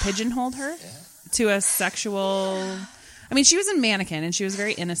this pigeonholed her to a sexual... I mean, she was in Mannequin, and she was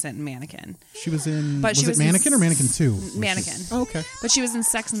very innocent in Mannequin. She was in... But was she it was in Mannequin or Mannequin 2? Mannequin. Oh, okay. But she was in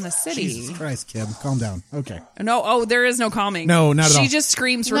Sex and the City. Jesus Christ, Kim. Calm down. Okay. No, there is no calming. No, not at all. She just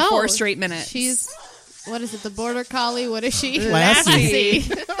screams for No, 4 straight minutes. She's, what is it, the Border Collie? What is she? Lassie.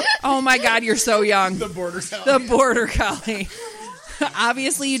 Oh my God, you're so young. The Border Collie. The Border Collie.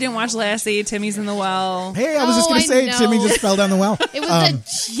 Obviously, you didn't watch Lassie. Timmy's in the well. Hey, I was just going to say, know. Timmy just fell down the well. It was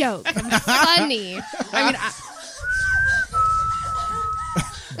a joke. It's funny. I mean,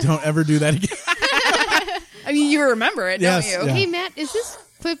 Don't ever do that again. I mean, you remember it, Yes, don't you? yeah. Hey, Matt, is this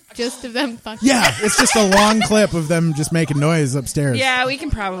clip just of them fucking? Yeah, it's just a long clip of them just making noise upstairs. Yeah, we can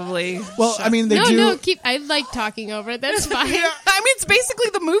probably. Well, I mean, they do... No, I like talking over it. That's fine. I mean, it's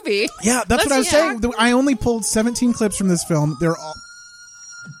basically the movie. Yeah, that's what I was saying. I only pulled 17 clips from this film. They're all...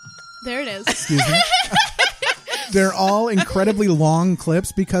 There it is. Excuse me. They're all incredibly long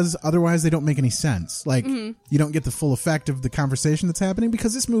clips because otherwise they don't make any sense. Like, you don't get the full effect of the conversation that's happening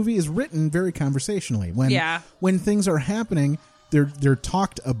because this movie is written very conversationally. When things are happening, they're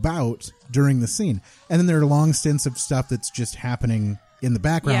talked about during the scene. And then there are long stints of stuff that's just happening in the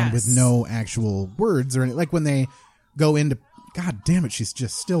background with no actual words or anything. Like when they go into... God damn it, she's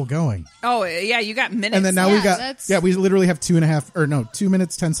just still going. Oh, yeah, you got minutes. And then now we got... that's- Yeah, we literally have 2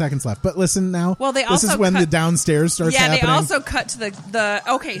 minutes, 10 seconds left. But listen now. Well, they this also is when cut- the downstairs starts happening. they also cut to the...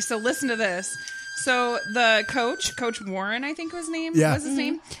 Okay, so listen to this. So the Coach Warren, I think was his name. Yeah. Was his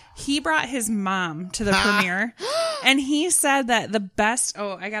name? He brought his mom to the premiere, and he said that the best...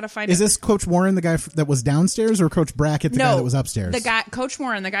 Oh, I got to find Is it. this Coach Warren, the guy that was downstairs, or Coach Brackett, the guy that was upstairs? The guy, Coach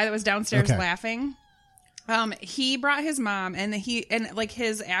Warren, the guy that was downstairs Okay. laughing. He brought his mom, and like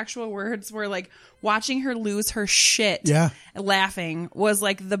his actual words were like, watching her lose her shit, laughing was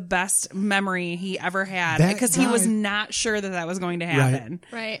like the best memory he ever had because he was not sure that was going to happen.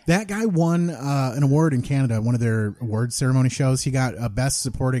 Right. That guy won an award in Canada, one of their award ceremony shows. He got a Best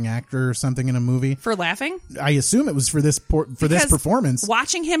Supporting Actor or something in a movie For laughing? I assume it was for this this performance.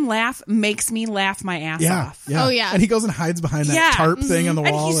 Watching him laugh makes me laugh my ass off. Oh, yeah. And he goes and hides behind that tarp thing on the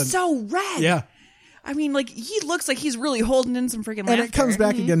wall. And he's so red. Yeah. I mean, like, he looks like he's really holding in some freaking laughter. And it comes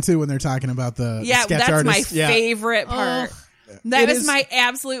back again, too, when they're talking about the sketch that's artist. my favorite part. That is my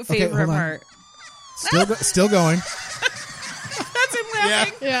absolute favorite part. Still going. That's him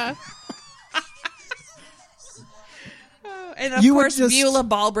laughing. Yeah. And of course, Beulah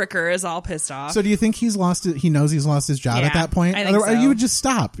Ballbricker is all pissed off. So do you think he knows he's lost his job at that point? I think so. You would just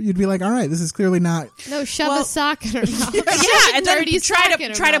stop. You'd be like, all right, this is clearly not... No, shove a sock in her mouth. Yeah, and then Dirty try sock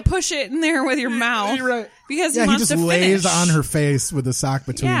in her to mouth. push it in there with your mouth. Right. Because he he wants just to lays finish. on her face with the sock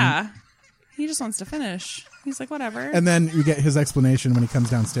between. Yeah. He just wants to finish. He's like, whatever. And then you get his explanation when he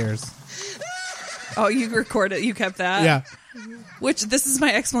comes downstairs. Oh, you record it. You kept that? Yeah. Which, this is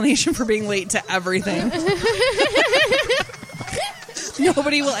my explanation for being late to everything.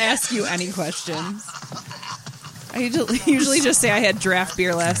 Nobody will ask you any questions. I usually just say I had draft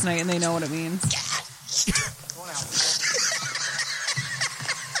beer last night and they know what it means.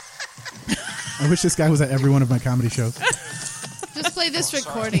 I wish this guy was at every one of my comedy shows. Just play this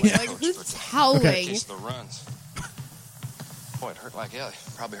recording. Like, who's howling? Okay. The runs. Boy, it hurt like hell.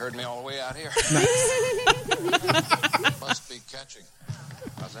 Probably heard me all the way out here. Must be catching.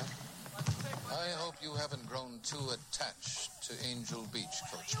 How's that? I hope you haven't grown too attached to Angel Beach,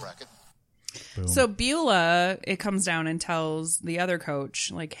 Coach Brackett. Boom. So Beulah, it comes down and tells the other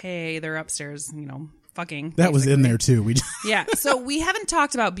coach, like, hey, they're upstairs, fucking. That was in there, too. Yeah, so we haven't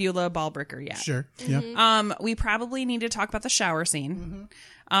talked about Beulah Ballbricker yet. Sure, yeah. We probably need to talk about the shower scene,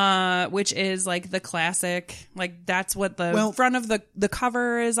 which is like the classic, like that's what the front of the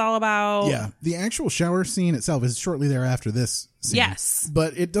cover is all about. Yeah, the actual shower scene itself is shortly thereafter this scene. Yes.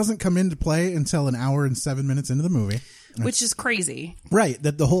 But it doesn't come into play until an hour and 7 minutes into the movie. Which is crazy. Right,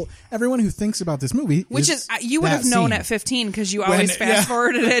 that everyone who thinks about this movie Which is you would have known scene. at 15 because you always fast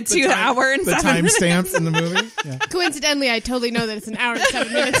forwarded it to an hour and 7 minutes. The timestamp in the movie. Yeah. Coincidentally, I totally know that it's an hour and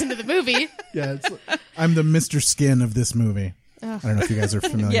 7 minutes into the movie. Yeah, I'm the Mr. Skin of this movie. I don't know if you guys are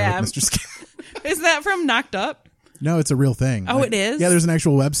familiar with Mr. Skin. Is that from Knocked Up? No, it's a real thing. Oh, it is? Yeah, there's an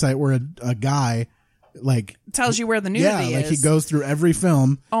actual website where a guy tells you where the nudity is. he goes through every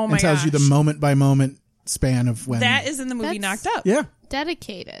film and tells you the moment by moment span of when that is in the movie Knocked Up. Yeah.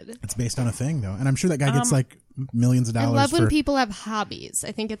 dedicated. It's based on a thing, though. And I'm sure that guy gets like millions of I dollars. love when people have hobbies.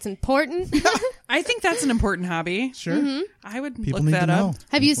 I think it's important. I think that's an important hobby. Sure. Mm-hmm. I would People look need that to up. know.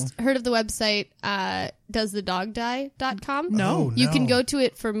 Have you heard of the website doesthedogdie.com? No. Oh, You no. can go to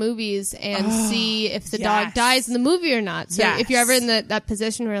it for movies and see if the dog yes. dies in the movie or not. So Yes. if you're ever in that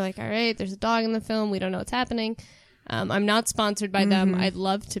position where like, all right, there's a dog in the film, we don't know what's happening. I'm not sponsored by them. I'd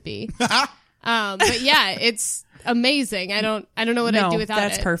love to be. But yeah, it's amazing. I don't know what I'd do without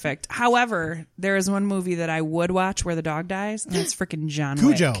that's it. perfect. However, there is one movie that I would watch where the dog dies, and that's freaking John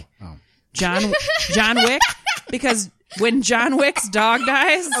Wick. Cujo. Oh. John Wick, because when John Wick's dog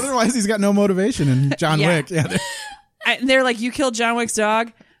dies, Otherwise, he's got no motivation in John Yeah. Wick. Yeah. they're like, you killed John Wick's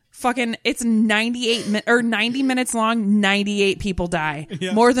dog. Fucking, it's 90 minutes long. 98 people die.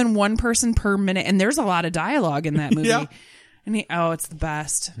 Yeah. More than one person per minute, and there's a lot of dialogue in that movie. Yeah. And it's the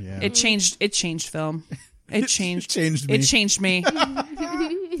best. Yeah. It changed film. It changed changed me. It changed me.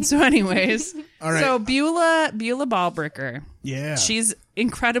 So, anyways, All right. So Beulah Ballbricker. Yeah. She's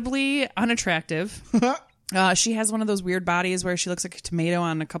incredibly unattractive. She has one of those weird bodies where she looks like a tomato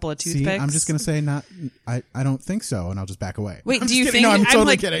on a couple of toothpicks. See, I'm just going to say I don't think so, and I'll just back away. Wait, I'm do just you kidding. think? No, I'm totally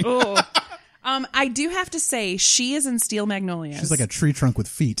like, kidding. Oh. I do have to say, she is in Steel Magnolias. She's like a tree trunk with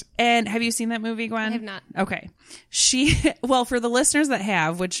feet. And have you seen that movie, Gwen? I have not. Okay. Well, for the listeners that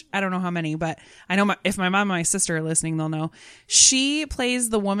have, which I don't know how many, but I know if my mom and my sister are listening, they'll know. She plays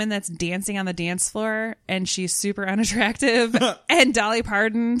the woman that's dancing on the dance floor, and she's super unattractive. And Dolly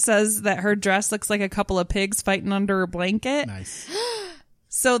Parton says that her dress looks like a couple of pigs fighting under a blanket. Nice.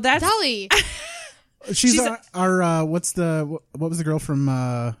 So that's Dolly. She's our what was the girl from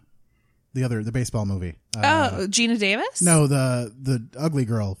the baseball movie? Gina Davis? No, the ugly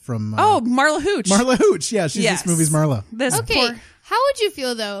girl from Marla Hooch. Marla Hooch. Yeah, she's Yes. this movie's Marla. This Okay, poor- how would you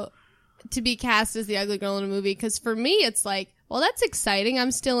feel though to be cast as the ugly girl in a movie? Because for me, it's like, well, that's exciting.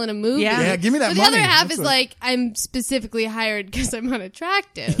 I'm still in a movie. Yeah. Yeah, give me that But the money. other half That's is what- like, I'm specifically hired because I'm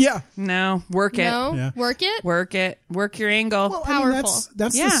unattractive. Yeah. No, work it. No, Yeah. work it. Work it. Work your angle. Well, Powerful.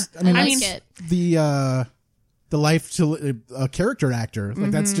 That's Yeah. I I mean, like it. the life to a character actor. Like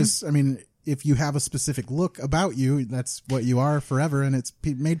Mm-hmm. that's just. I mean, if you have a specific look about you, that's what you are forever, and it's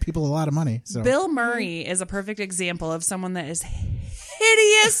made people a lot of money. So Bill Murray is a perfect example of someone that is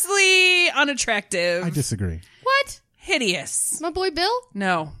hideously unattractive. I disagree. What? Hideous. My boy Bill?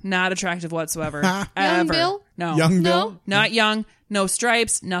 No, not attractive whatsoever. Young Ever. Bill? No. Young No. Bill. Not young. No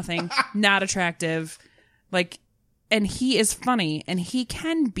stripes. Nothing. Not attractive. Like, and he is funny, and he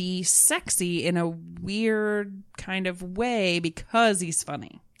can be sexy in a weird kind of way because he's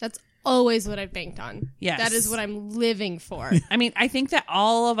funny. That's always what I've banked on. Yes. That is what I'm living for. I mean, I think that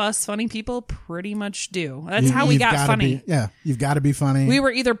all of us funny people pretty much do. That's You- how we you've got gotta funny. You've got to be funny. We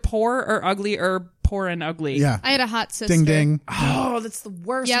were either poor or ugly or poor and ugly. Yeah. I had a hot sister. Ding ding. Oh, that's the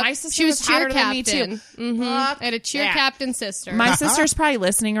worst. Yep. My sister She was cheer hotter than me too. captain. Mm-hmm. I had a cheer that. captain sister. My sister's probably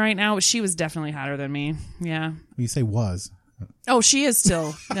listening right now. She was definitely hotter than me. Yeah. You say was. Oh, she is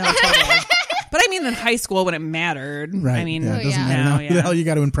still. No, totally. But I mean, in high school when it mattered. Right. I mean, yeah, it doesn't yeah. matter now, now. Who the hell you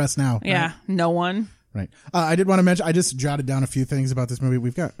got to impress now? yeah, no one. Right. I did want to mention, I just jotted down a few things about this movie.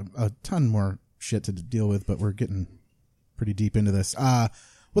 We've got a ton more shit to deal with, but we're getting pretty deep into this.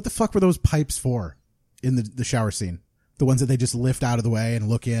 What the fuck were those pipes for in the shower scene? The ones that they just lift out of the way and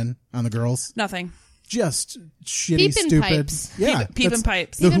look in on the girls? Nothing. Just shitty, Peeping stupid. pipes. Yeah. Peeping that's-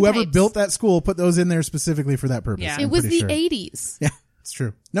 pipes. So Peeping whoever pipes. built that school put those in there specifically for that purpose. Yeah. I'm It was pretty the sure. 80s. Yeah, it's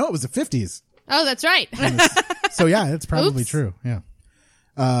true. No, it was the 50s. Oh, that's right. So yeah, it's probably Oops. true. Yeah.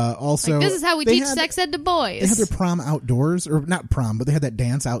 Also, This is how we they teach had- sex ed to They had boys. their prom outdoors, or not prom, but they had that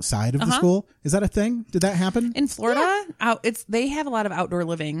dance outside of the school. Is that a thing? Did that happen? In Florida, they have a lot of outdoor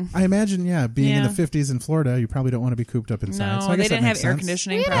living. I imagine, yeah. Being in Yeah. the 50s in Florida, you probably don't want to be cooped up inside. No, so I they guess that didn't have makes air sense.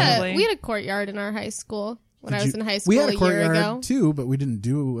 conditioning. Probably. we had a courtyard in our high school when Did I was you- in high school We had a year courtyard ago. too, but we didn't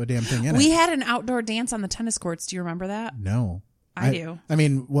do a damn thing in We it. had an outdoor dance on the tennis courts. Do you remember that? No. I do. I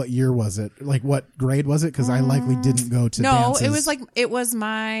mean, what year was it? Like, what grade was it? Because I likely didn't go to No, dances. it was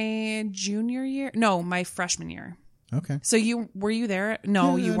my junior year. No, my freshman year. Okay. So were you there?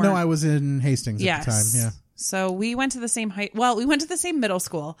 No, you weren't. No, I was in Hastings yes. at the time. Yeah. So we went to the same we went to the same middle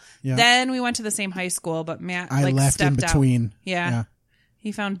school. Yeah. Then we went to the same high school, but Matt I left in stepped out. between. Yeah.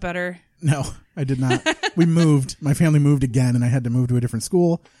 He found better. No, I did not. We moved. My family moved again, and I had to move to a different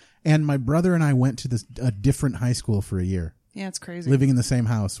school. And my brother and I went to a different high school for a year. Yeah, it's crazy. Living in the same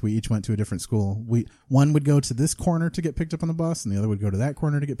house, we each went to a different school. One would go to this corner to get picked up on the bus, and the other would go to that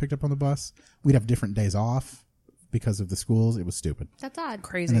corner to get picked up on the bus. We'd have different days off because of the schools. It was stupid. That's odd.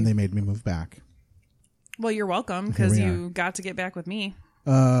 Crazy. And then they made me move back. Well, you're welcome because Here we you got to get back with me.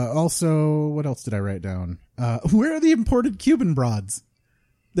 Also, what else did I write down? Where are the imported Cuban broads?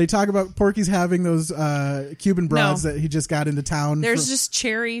 They talk about Porky's having those Cuban broads that he just got into town. There's just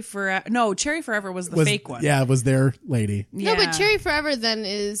Cherry Forever. No, Cherry Forever was the fake one. Yeah, it was their lady. No, but Cherry Forever then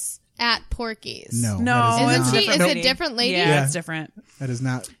is at Porky's. No, isn't she? Is it a different lady? Yeah, it's different. That is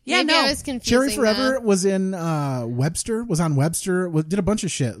not. Yeah, Maybe I was confusing Cherry Forever that. was in Webster. Was on Webster. Did a bunch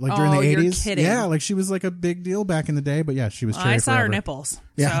of shit like during the 80s. You're kidding. Yeah, like she was like a big deal back in the day. But yeah, she was. Cherry I saw Forever. her nipples.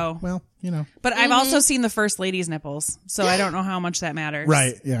 Yeah. So. Well, you know. But I've also seen the first lady's nipples, so I don't know how much that matters.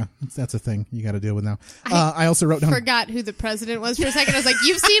 Right. Yeah, that's a thing you got to deal with now. I also wrote down. Forgot who the president was for a second. I was like,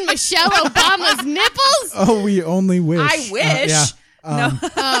 "You've seen Michelle Obama's nipples?" Oh, we only wish. I wish. Yeah.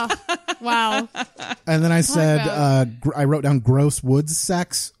 No. Wow. And then I said, I wrote down gross woods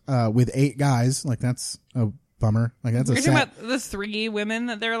sex with 8 guys. Like, that's a bummer. Like, that's You're a talking sad. about the 3 women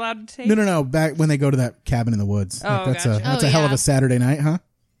that they're allowed to take? No. Back when they go to that cabin in the woods. Like, that's gotcha. that's a hell of a Saturday night, huh?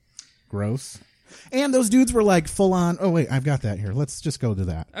 Gross. And those dudes were like full on. Oh, wait, I've got that here. Let's just go to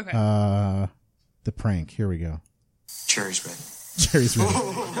that. Okay. The prank. Here we go. Cherry's ready. Cherry's ready.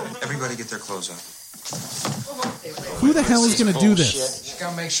 Everybody get their clothes on. Who the hell is going to do this? You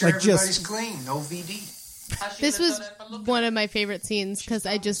gotta make sure Like, everybody's clean. No VD. This was one of my favorite scenes because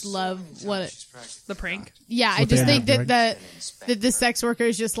I just love the prank. Yeah, I What just they think have, that the sex worker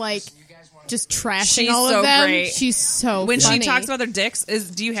is just like trashing She's all so of them. great. She's so When funny. she talks about their dicks,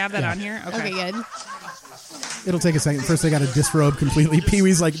 do you have that on here? Okay, good. It'll take a second. First, they got to disrobe completely.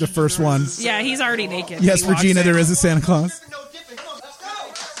 Pee-wee's like the first one. Yeah, he's already naked. Yes, He walks Regina, in. there is a Santa Claus.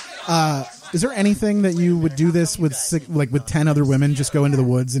 Is there anything that you would do this with, with 10 other women? Just go into the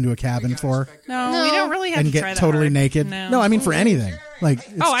woods, into a cabin for, No, we don't really have and to try get that totally hard. naked? No. I mean for anything. Like,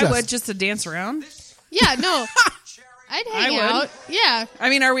 it's I just- would just to dance around. Yeah, no, I'd hang would. out. Yeah, I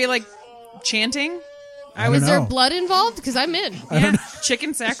mean, are we like chanting? I don't is there know. blood involved? Because I'm in. Yeah,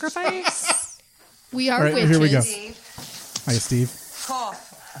 chicken sacrifice. We are All right, witches. here we go. Hiya, Steve.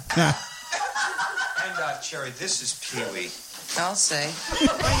 Cough. And, Cherry, this is Pee-wee. I'll say.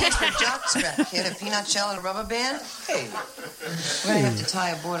 What do you use for a jockstrap, kid? A peanut shell and a rubber band? Hey. We're gonna have to tie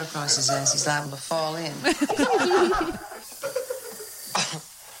a board across his ass. He's liable to fall in.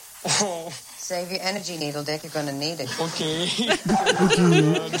 Save your energy needle, Dick. You're gonna need it. Okay.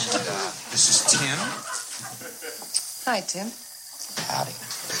 This is Tim. Hi, Tim. Howdy.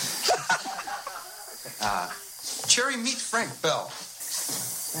 Cherry, meet Frank Bell.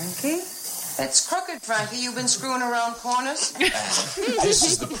 Frankie? It's crooked, Frankie. You've been screwing around corners. This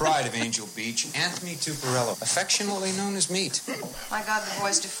is the pride of Angel Beach, Anthony Tuparello, affectionately known as Meat. My God, the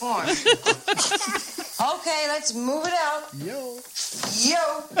boy's deformed. Okay, let's move it out. Yo.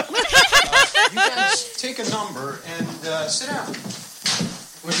 You guys take a number and sit down.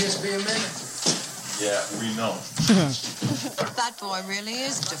 Would this be a minute? Yeah, we know. That boy really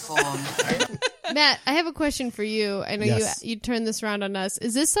is deformed. Matt, I have a question for you. I know Yes. you turned this around on us.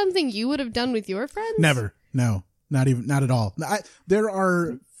 Is this something you would have done with your friends? Never. No. Not at all. There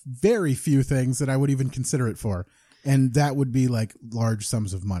are very few things that I would even consider it for. And that would be like large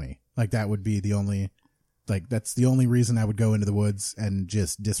sums of money. Like that would be the only, that's the only reason I would go into the woods and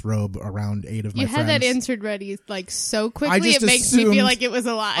just disrobe around 8 of my You friends. had that answered ready so quickly. just It makes me assumed- feel like it was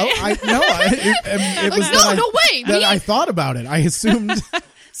a lie. Oh, it was Like, that no way, that me? I thought about it. I assumed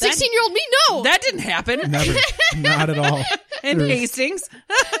 16-year-old me, no. That didn't happen. never, not at all. In There is- Hastings.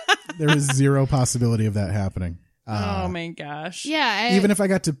 There is zero possibility of that happening. Oh my gosh. Yeah. Even if I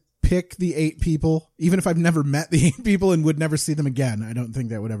got to pick the 8 people, even if I've never met the 8 people and would never see them again, I don't think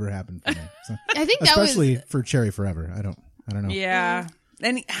that would ever happen for me. So, I think that was especially for Cherry Forever. I don't know. Yeah.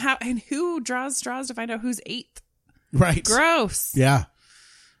 And who draws straws to find out who's 8th? Right. Gross. Yeah.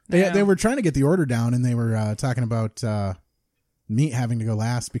 Yeah. They were trying to get the order down, and they were talking about Meat having to go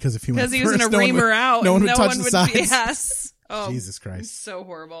last because if he went Because he was first, going to ream her out. no one would no touch one the would sides. Yes. Oh, Jesus Christ. So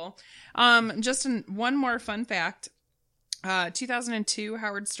horrible. Just one more fun fact. 2002,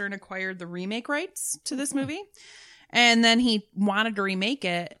 Howard Stern acquired the remake rights to this movie, and then he wanted to remake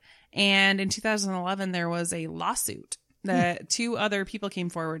it. And in 2011, there was a lawsuit that 2 other people came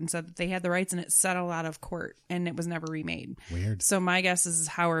forward and said that they had the rights, and it settled out of court, and it was never remade. Weird. So my guess is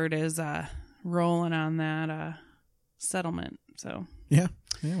Howard is rolling on that settlement. So Yeah.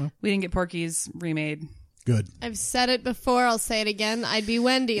 Well, we didn't get Porky's remade. good. I've said it before. I'll say it again. I'd be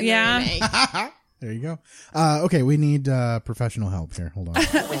Wendy in Yeah. the remake. There you go. Okay, we need professional help here. Hold on.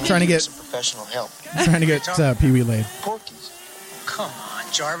 Trying to get some professional help. Pee-wee laid. Porky's. Come on,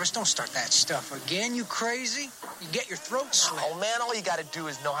 Jarvis, don't start that stuff again. You crazy? You get your throat slit. Oh, man, all you gotta do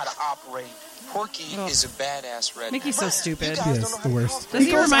is know how to operate. Porky is a badass redneck. Mickey's so stupid. He is the worst. Does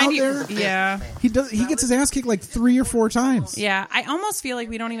he goes remind out you? there- Yeah. He does. He gets his ass kicked like 3 or 4 times. Yeah. I almost feel like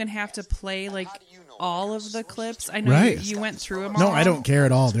we don't even have to play like all of the clips. I know Right. you went through them all. No, I don't care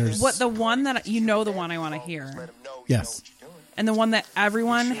at all. There's What the one that the one I want to hear. yes. And the one that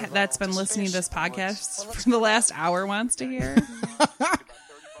everyone that's been listening to this podcast for the last hour wants to hear.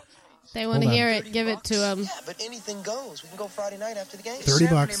 They want to Hold on. hear it. Give it to them. Yeah, but anything goes. We can go Friday night after the game. $30.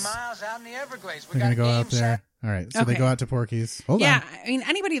 70 miles out in the Everglades. We They're got gonna go a out game there. All right, so they Okay. go out to Porky's. Hold Yeah. on. I mean,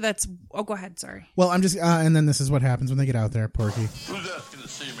 anybody that's. Oh, go ahead. Sorry. Well, I'm just, and then this is what happens when they get out there. Porky. Who's asking to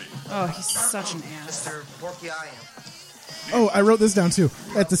see me? Oh, he's such an ass. Mr. Porky, I am. Oh, I wrote this down too.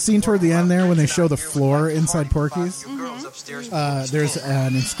 At the scene toward the end there, when they show the floor inside Porky's, Girls upstairs. there's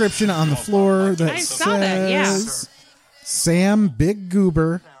an inscription on the floor that I says saw that, yeah. Sam Big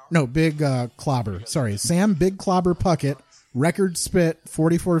Goober. No, Big Clobber. Sorry, Sam Big Clobber Puckett. Record spit,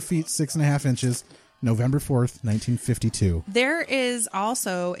 44 feet 6.5 inches. November 4th, 1952. There is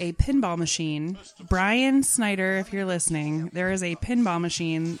also a pinball machine. Brian Snyder, if you're listening, there is a pinball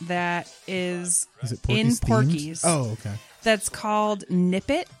machine that is Is it in Porky's themed? Porky's. Oh, okay. That's called Nip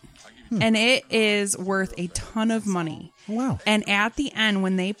It. And it is worth a ton of money. Wow. And at the end,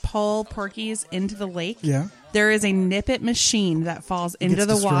 when they pull Porky's into the lake, Yeah. there is a Nip It machine that falls into gets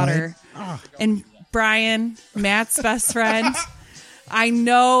the destroyed? water. And Brian, Matt's best friend, I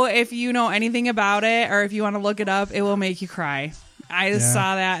know if you know anything about it or if you want to look it up, it will make you cry. I just Yeah.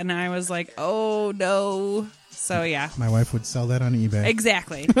 saw that and I was like, oh no. So yeah, My wife would sell that on eBay.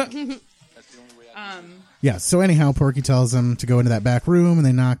 exactly. Yeah, so anyhow, Porky tells them to go into that back room, and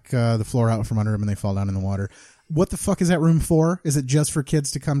they knock the floor out from under them, and they fall down in the water. What the fuck is that room for? Is it just for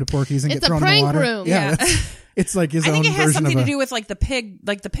kids to come to Porky's and It's get a thrown in the prank water? room. Yeah. It's like his I own think it has version something of to a... do with like the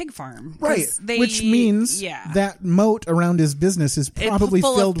pig farm. 'Cause Right, they- which means yeah. that moat around his business is probably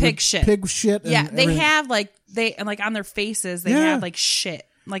full of filled pig with shit. pig shit. And Yeah, they everything. have like on their faces they Yeah. have like shit.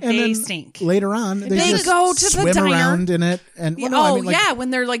 Like And they then stink. Later on, they just go to the swim diner. around in it. And well, no, I mean, like, yeah, when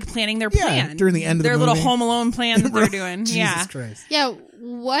they're like planning their Yeah, plan during the end of the their little movie. Home Alone plan that they're doing. Jesus Yeah, Christ. Yeah,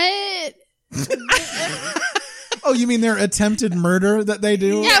 what? Oh, you mean their attempted murder that they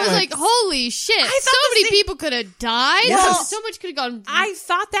do? Yeah, I was like, holy shit. So many people could have died. Yes. So much could have gone. I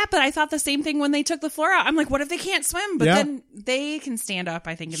thought that, but I thought the same thing when they took the floor out. I'm like, what if they can't swim? But Yeah. then they can stand up,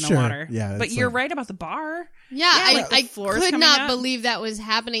 I think, in the Sure. water. Yeah, but it's you're like- right about the bar. Yeah, like the I floor's could coming not up. believe that was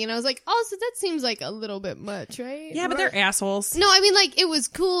happening. And I was like, oh, so that seems like a little bit much, right? Yeah, but they're assholes. No, I mean, like, it was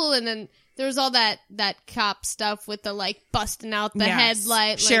cool. And then there was all that cop stuff with the, like, busting out the Yes. headlight.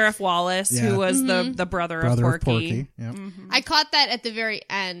 Like, Sheriff Wallace, Yeah. who was the brother of Porky. Yep. I caught that at the very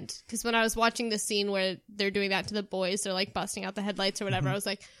end because when I was watching the scene where they're doing that to the boys, they're like busting out the headlights or whatever. I was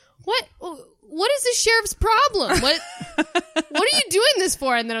like, what is the sheriff's problem? What are you doing this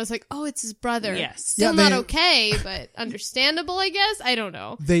for? And then I was like, oh, it's his brother. Yes. Still Yeah, not they- okay, but understandable, I guess. I don't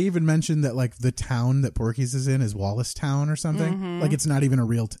know. They even mentioned that like the town that Porky's is in is Wallace Town or something. Like it's not even a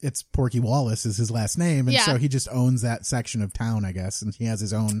real. It's Porky Wallace is his last name, and Yeah. so he just owns that section of town, I guess, and he has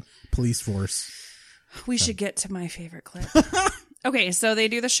his own police force. We should get to my favorite clip. Okay, so they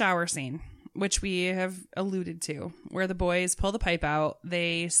do the shower scene, which we have alluded to, where the boys pull the pipe out.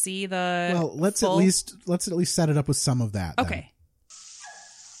 They see the Well, let's full- at least set it up with some of that. then. Okay.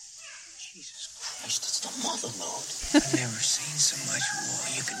 Christ, it's the mother load. I've never seen so much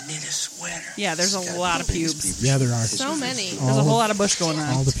wool. You can knit a sweater. Yeah, there's a lot of pubes. Yeah, there are So many. There's a whole lot of bush going on.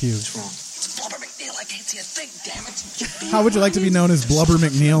 all the pubes. It's Blubber McNeil. I can't see a thing, damn it. How would you like to be known as Blubber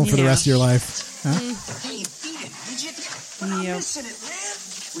McNeil for the Yeah. rest of your life? Huh? Hey, beat it, would you? I'm Yep. missing it,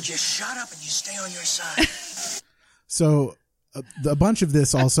 man. Would you shut up and you stay on your side? So a bunch of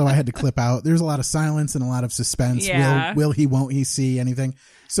this also I had to clip out. There's a lot of silence and a lot of suspense. Yeah. Will he, won't he see anything?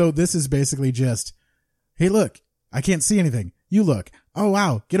 So this is basically just, hey, look, I can't see anything. You look. Oh,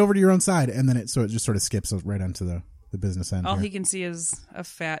 wow. Get over to your own side. And then it just sort of skips right onto the business end. All here. he can see is a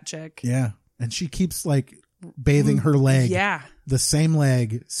fat chick. Yeah. And she keeps like bathing her leg. Yeah. The same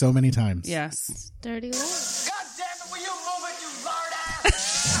leg so many times. Yes. Dirty leg. God damn it, will you move it, you lard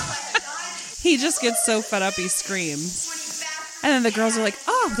ass? He just gets so fed up he screams. And then the girls are like,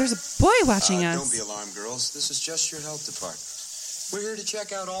 oh, there's a boy watching us. Don't be alarmed, girls. This is just your health department. We're here to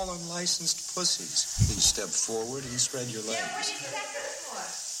check out all unlicensed pussies. Please step forward and spread your legs.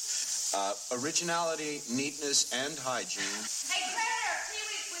 Originality, neatness, and hygiene. Hey, Claire,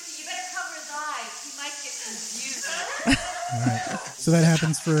 Pee-wee's with you. You better cover his eyes. He might get confused. All right. So that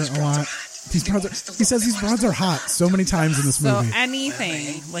happens for a lot. These broads he says these broads are hot so many times in this So movie.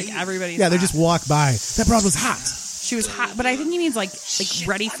 anything, like everybody's Yeah, they hot. just walk by. That broad was hot. She was hot, but I think he means like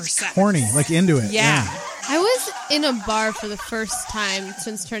ready for sex. Horny, like into it. Yeah. I was in a bar for the first time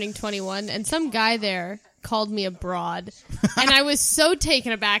since turning 21, and some guy there called me a broad. And I was so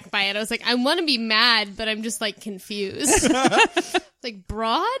taken aback by it. I was like, I want to be mad, but I'm just like confused. Like,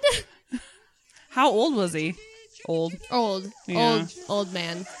 broad? How old was he? Old man.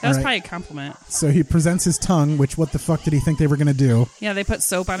 That was probably a compliment. So he presents his tongue, which what the fuck did he think they were going to do? Yeah, they put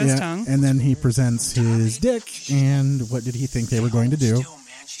soap on his tongue. And then he presents his dick, and what did he think they were going to do?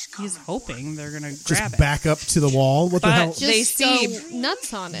 He's hoping they're going to grab Just it. back up to the wall? What the hell? Just they see go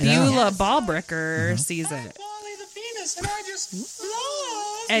nuts on it. Beulah Ballbricker sees it.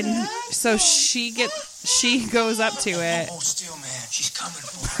 And so she goes up to it. Oh, still, man. She's coming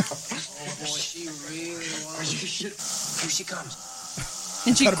for it. Oh, boy, she really wants it. Here she comes.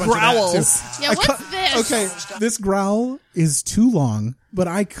 And she growls. Yeah, what's this? Okay, this growl is too long, but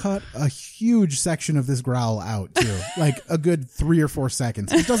I cut a huge section of this growl out, too. Like a good 3 or 4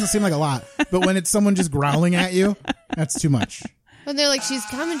 seconds. It doesn't seem like a lot, but when it's someone just growling at you, that's too much. When they're like, she's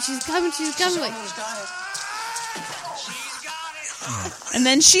coming, she's coming, she's coming. Like, and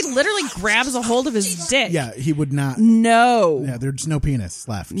then she literally grabs a hold of his dick. Yeah, he would not. No. Yeah, there's no penis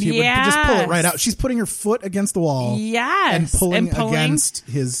left. She would just pull it right out. She's putting her foot against the wall. Yes. And pulling against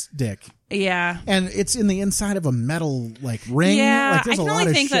his dick. Yeah. And it's in the inside of a metal like ring. Yeah, like, there's I a can lot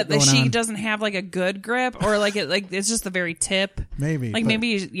only of think shit that she going on. doesn't have like a good grip, or like it's just the very tip. Maybe. Like but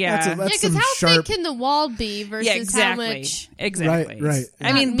maybe, yeah. That's because how sharp... thick can the wall be versus exactly. how much? Exactly. Right.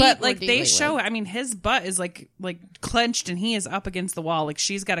 I mean, Not but meat like we're they dealing show, with. I mean, his butt is like clenched and he is up against the wall. Like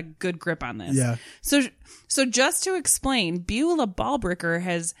she's got a good grip on this. Yeah. So just to explain, Beulah Ballbricker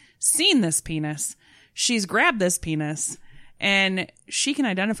has seen this penis. She's grabbed this penis. And she can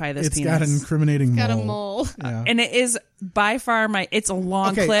identify this penis. It's got an incriminating mole. Got a mole. Yeah. And it is by far it's a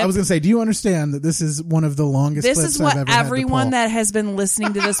long Okay, clip. I was going to say, do you understand that this is one of the longest This clips is I've what ever had to everyone pull? that has been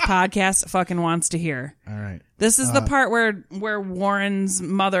listening to this podcast fucking wants to hear. All right. This is the part where Warren's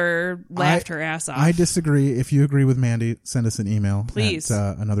mother laughed her ass off. I disagree. If you agree with Mandy, send us an email. Please.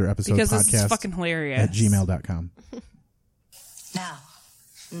 At another episode because podcast this is fucking hilarious. at gmail.com. Now,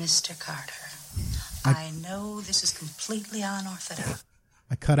 Mr. Carter, I know this is completely unorthodox.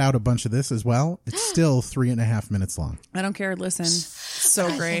 I cut out a bunch of this as well. It's still 3.5 minutes long. I don't care. Listen. So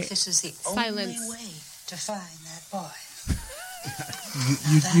I great. think this is the only way to find that boy.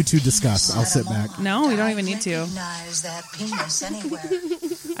 You two discuss. I'll sit back. No, we don't even need to. Recognize that penis anywhere.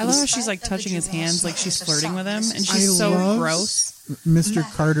 I love how she's like touching his hands like she's flirting with him, and I she's so love gross. Mr.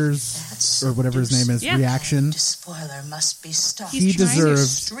 Carter's, or whatever his name is, reaction. Spoiler must be stopped. He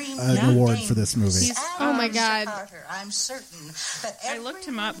deserved an award for this movie. Oh my God. I'm certain that I looked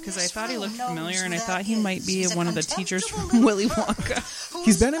him up because I thought he looked familiar, and I thought he might be one of the teachers from Willy Wonka.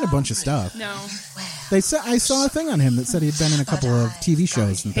 He's been in a bunch of stuff. No. I saw a thing on him that said he'd been in a couple of TV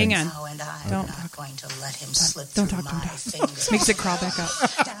shows and things. Hang on. Don't talk. Going to let him slip Don't talk. Makes it crawl back up.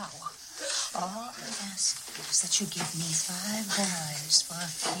 Now, all I ask is that you give me $5 for a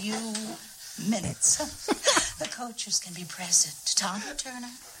few minutes. The coaches can be present. Tom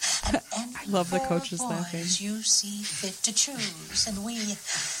Turner and any Love the four coaches boys laughing. you see fit to choose, and we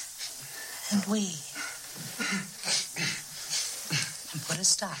put a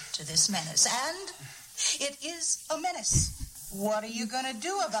stop to this menace. And it is a menace. What are you going to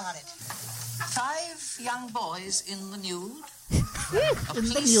do about it? 5 young boys in the nude. In the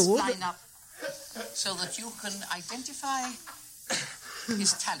Please nude? line up so that you can identify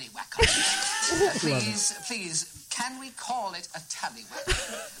his tallywhacker. Please, can we call it a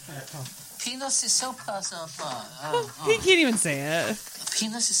tallywhacker? Penis is so personal. He can't even say it.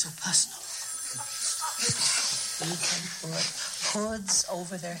 Penis is so personal. We can put hoods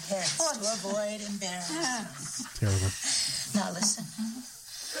over their heads to avoid embarrassment. Terrible. Now listen,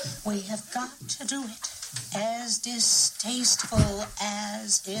 we have got to do it as distasteful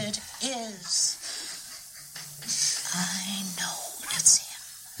as it is. I know it's him.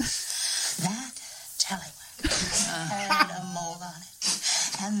 That tallywhacker had a mole on it,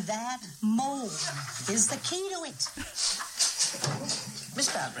 and that mole is the key to it. Miss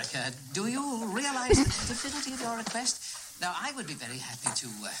Ballbricker, do you realize the difficulty of your request? Now, I would be very happy to...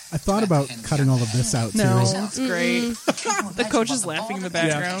 I thought about cutting all of this out, too. No, it's great. The coach is laughing in the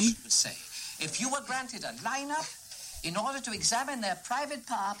background. Would say, if you were granted a lineup in order to examine their private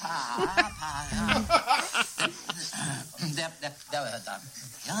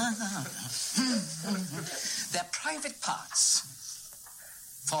their private parts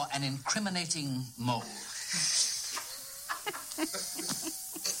for an incriminating mole. But,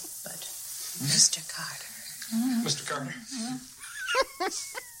 Mr. Carter... Mr. Carter,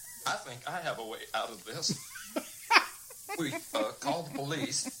 I think I have a way out of this. We called the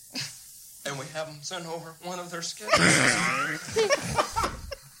police, and we have them send over one of their sketches.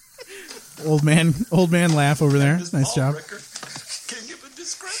 Old man laugh over there. Nice job. Can give a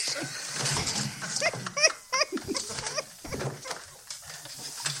description.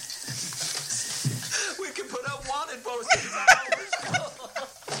 We can put up wanted posters.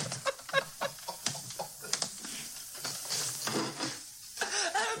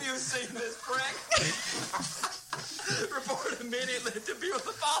 Have you seen this prick? Report immediately to Bureau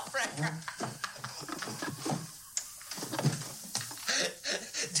Fall Breaker.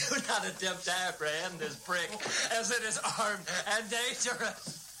 Do not attempt to apprehend this prick, as it is armed and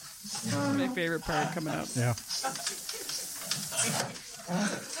dangerous. My favorite part coming up. Yeah.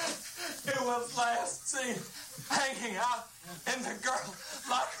 It was last seen hanging out in the girl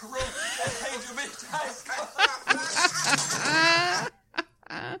locker room at Angel Beach High School.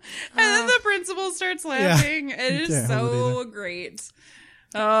 And then the principal starts laughing. Yeah. It is so great.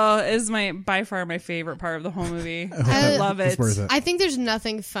 Oh, it is by far my favorite part of the whole movie. I love it. I think there's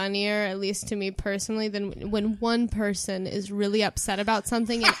nothing funnier, at least to me personally, than when one person is really upset about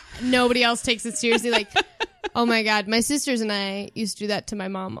something and nobody else takes it seriously. Like, oh my God, my sisters and I used to do that to my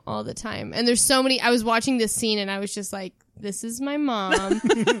mom all the time. And there's so many, I was watching this scene and I was just like, this is my mom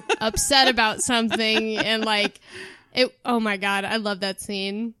upset about something. And like, oh my God, I love that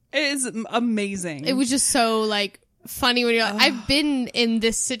scene. It is amazing. It was just so like, funny when you're like, I've been in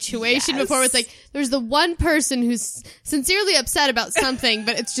this situation before. Where it's like there's the one person who's sincerely upset about something,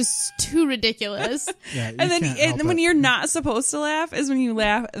 but it's just too ridiculous. Yeah, and then when you're not supposed to laugh is when you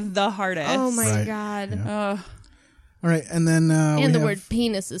laugh the hardest. Oh my God. Yeah. All right, and then and the word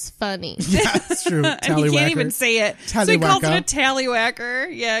penis is funny. Yeah, that's true. And he can't even say it, so he calls it a tallywhacker.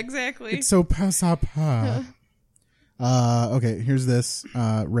 Yeah, exactly. It's so pasapa. Okay, here's this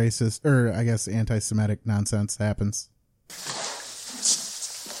racist, or I guess anti-Semitic nonsense happens.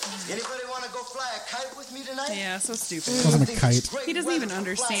 Anybody want to go fly a kite with me tonight? Yeah, so stupid. Calls him a kite. He doesn't even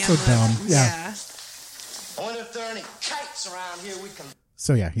understand. So dumb. Yeah. I wonder if there are any kites around here we can...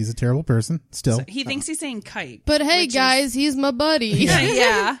 So yeah, he's a terrible person. Still, So he thinks he's saying kite. But hey, guys, he's my buddy.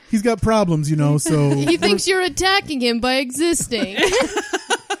 Yeah. He's got problems, you know. So he thinks you're attacking him by existing.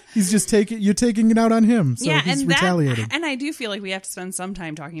 He's just you're taking it out on him. So yeah, he's and retaliating. and I do feel like we have to spend some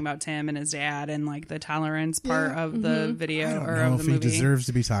time talking about Tim and his dad and like the tolerance part of the video I don't or know of if the movie. he deserves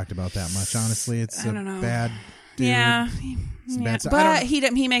to be talked about that much. Honestly, it's a bad dude. Yeah. It's a bad But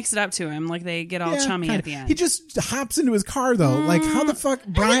he makes it up to him. Like they get all chummy kinda. at the end. He just hops into his car though. Like how the fuck,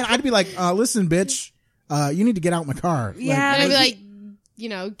 Brian? I'd be like, listen, bitch, you need to get my car. Yeah, like, I'd be like, you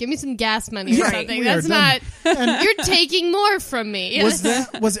know, give me some gas money or something. we That's are not. done. You're taking more from me.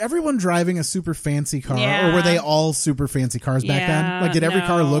 Was everyone driving a super fancy car, Yeah. or were they all super fancy cars back then? Like, did every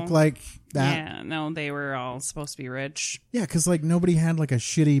car look like that? Yeah, no, they were all supposed to be rich. Yeah, because like nobody had like a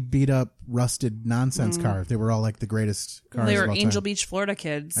shitty, beat up, rusted nonsense car. They were all like the greatest cars. They were of all Angel time. Beach, Florida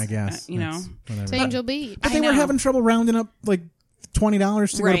kids. I guess. You know, It's Angel Beach. But they were having trouble rounding up like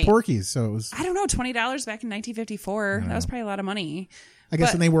 $20 to go to Porky's. So it was. I don't know, $20 back in 1954. That was probably a lot of money. I guess,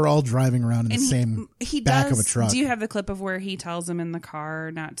 But- and they were all driving around in the same back of a truck. Do you have the clip of where he tells him in the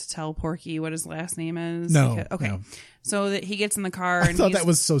car not to tell Porky what his last name is? No, Okay. no. So that he gets in the car I and thought that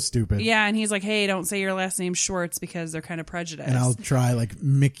was so stupid. Yeah, and he's like, "Hey, don't say your last name Schwartz because they're kind of prejudiced." And I'll try like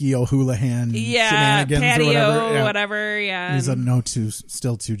Mickey O'Houlihan yeah, shenanigans patio, or whatever. Yeah. He's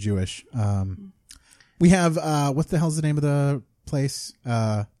still too Jewish. We have what the hell's the name of the place?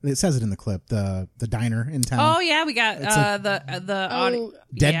 It says it in the clip. The diner in town. Oh yeah, we got the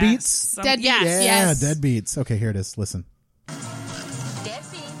Deadbeats. Deadbeats. Yeah, Yes. Deadbeats. Okay, here it is. Listen.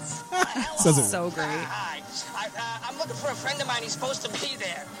 Deadbeats. Says it. So great. Hi. I'm looking for a friend of mine. He's supposed to be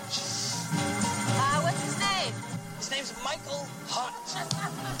there. What's his name? His name's Michael Hunt.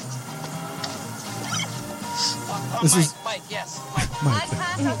 This is Mike, yes. Mike.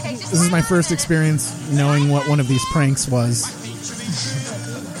 Okay, This is my first experience knowing what one of these pranks was.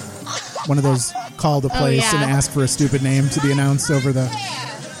 One of those call the place and ask for a stupid name to be announced over the.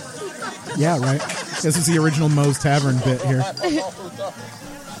 Yeah, right. This is the original Moe's Tavern bit here.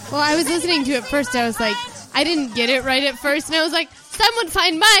 Well, I was listening to it first. I was like, I didn't get it right at first, and I was like, someone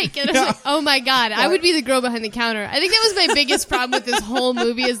find Mike. And I was like, oh my God, I would be the girl behind the counter. I think that was my biggest problem with this whole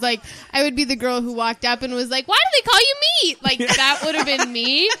movie is like, I would be the girl who walked up and was like, why do they call you meat? Like, that would have been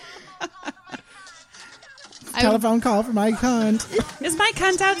me. Telephone call for Mike Hunt. Is Mike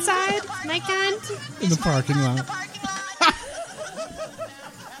Hunt outside? Mike Hunt? In the parking lot.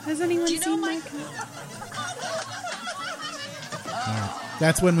 Has anyone seen Mike Hunt?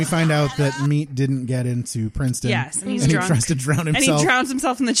 That's when we find out that Meat didn't get into Princeton. Yes, and he's he drunk. tries to drown himself. And he drowns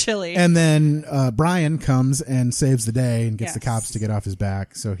himself in the chili. And then Brian comes and saves the day and gets Yes. the cops to get off his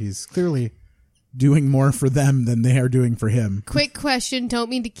back. So he's clearly doing more for them than they are doing for him. Quick question. Don't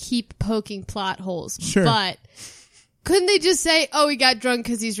mean to keep poking plot holes. Sure. But couldn't they just say, oh, he got drunk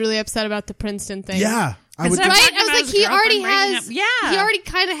because he's really upset about the Princeton thing? Yeah. I was like, he already has, Yeah. he already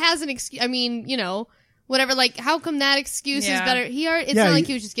kind of has an excuse. I mean, you know, whatever. Like, how come that excuse is better? It's not like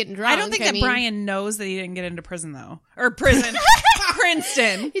he was just getting drunk. I don't think that Brian knows that he didn't get into prison, though. Or prison.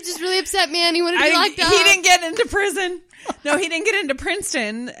 Princeton. He's just really upset, man. He wanted to be locked up. He didn't get into prison. No, he didn't get into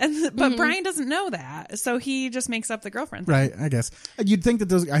Princeton. But Brian doesn't know that. So he just makes up the girlfriend thing. Right, I guess. You'd think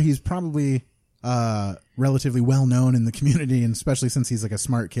that he's probably relatively well known in the community, and especially since he's like a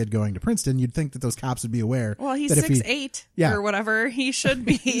smart kid going to Princeton, you'd think that those cops would be aware. Well, he's that if 6'8", or whatever. He should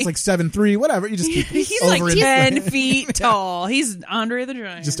be. He's like 7'3", whatever. You just keep he's over like his 10 feet tall. He's Andre the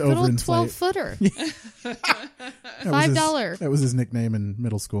Giant. Just Little overinflate. 12-footer. $5. That was his nickname in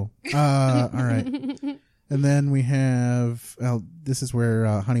middle school. All right. And then we have, this is where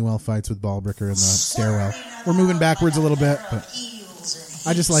Honeywell fights with Ballbricker in the stairwell. We're moving backwards a little bit, but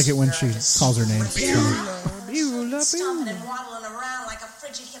I just like it when she calls her name. Beulah, stomping and waddling around like a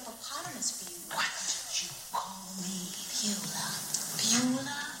frigid hippopotamus for you. Why don't you call me Beulah?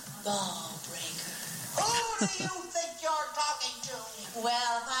 Beulah Ballbreaker. Who do you think you're talking to?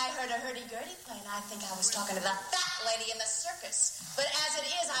 Well, if I heard a hurdy-gurdy playing, I think I was talking to the fat lady in the circus. But as it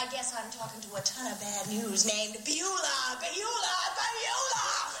is, I guess I'm talking to a ton of bad news named Beulah, Beulah,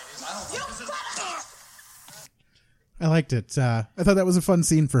 Beulah! You better... I liked it. I thought that was a fun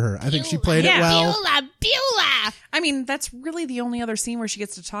scene for her. I think she played it well. Beulah! I mean, that's really the only other scene where she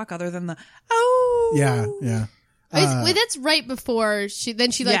gets to talk other than the, oh. Yeah. Wait, that's right before she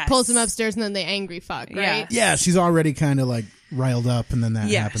Yes. pulls him upstairs and then they angry fuck, right? Yeah, she's already kind of like riled up, and then that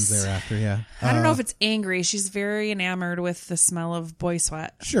happens thereafter. Yeah, I don't know if it's angry. She's very enamored with the smell of boy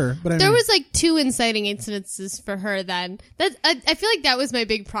sweat. Sure, but there was like 2 inciting incidences for her. Then I feel like that was my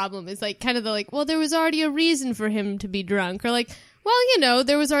big problem. Is like kind of the like, well, there was already a reason for him to be drunk, or like, well, you know,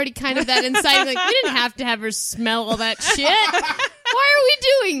 there was already kind of that inciting. Like, we didn't have to have her smell all that shit. Why are we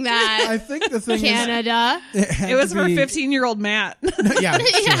doing that? I think the thing Canada. It was for 15-year-old Matt. Yeah.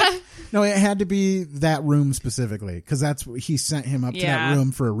 No, it had to be that room specifically, because that's he sent him up to that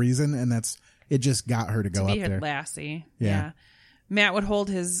room for a reason, and it just got her to go be up there. Lassie. Yeah. Matt would hold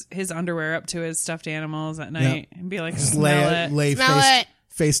his underwear up to his stuffed animals at night and be like, just smell lay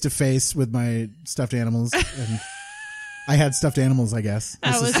face to face with my stuffed animals. And I had stuffed animals, I guess.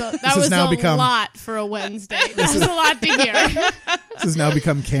 That was a lot for a Wednesday. That was a lot to hear. This has now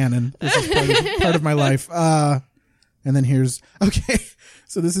become canon. This is part of my life. And then here's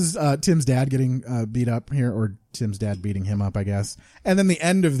so this is Tim's dad getting beat up here, or Tim's dad beating him up, I guess. And then the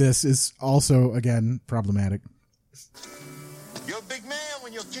end of this is also, again, problematic. You're a big man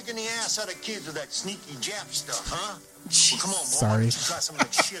when you're kicking the ass out of kids with that sneaky Jap stuff, huh? Well, come on, boy. Sorry. Why don't you try some of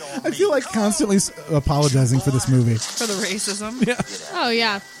that shit on I me? feel like constantly apologizing for this movie. For the racism. Yeah. Oh,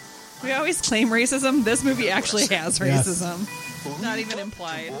 yeah. We always claim racism. This movie actually has Yes. racism. Not even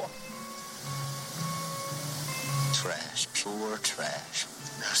implied. Trash, pure trash.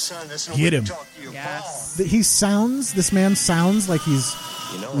 Now, son, that's no Get way him. to talk to your This man sounds like he's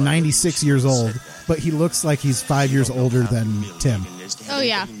 96 years old, but he looks like he's 5 years older than Tim. Oh,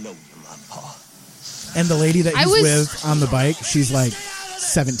 yeah. And the lady that I he's was- with on the bike, she's like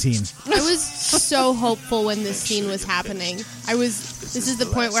 17. I was so hopeful when this scene was happening. This is the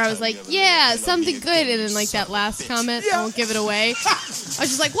point where I was like, yeah, something good. And then like that last comment, I won't give it away. I was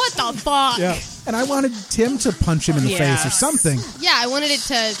just like, what the fuck? Yeah. And I wanted Tim to punch him in the face or something. Yeah, I wanted it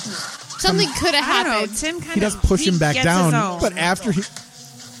to, something could have I don't know. happened. Tim kind He does push him back gets down, his own. but after he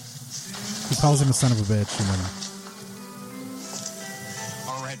calls him a son of a bitch, and then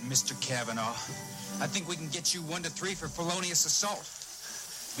All right, Mr. Kavanaugh. I think we can get you 1 to 3 for felonious assault.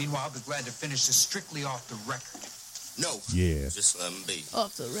 Meanwhile, I'll be glad to finish this strictly off the record. No. Yeah. Just let him be.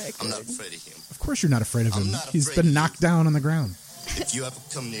 Off the record. I'm not afraid of him. of course you're not afraid of him. I'm not He's afraid been of knocked down on the ground. If you ever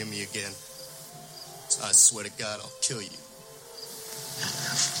come near me again, I swear to God, I'll kill you.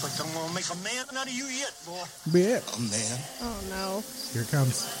 But I'm gonna make a man out of you yet, boy. Yeah. A man? Oh, no. Here it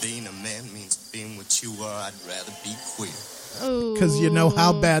comes. Being a man means being what you are. I'd rather be queer. Because you know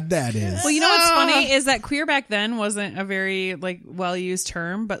how bad that is. Well, you know what's funny is that queer back then wasn't a very well-used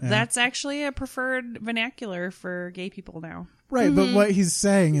term, but that's actually a preferred vernacular for gay people now. Right, but what he's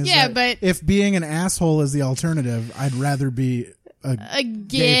saying is Yeah, that but- if being an asshole is the alternative, I'd rather be a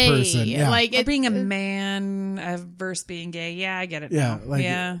gay person. Yeah. Like Or being a man versus being gay. Yeah, I get it. Yeah, now. like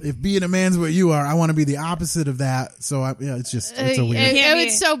yeah. if being a man's what you are, I want to be the opposite of that. So it's a weird.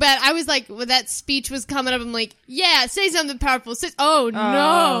 It's so bad. I was like, when that speech was coming up, I'm like, yeah, say something powerful. Oh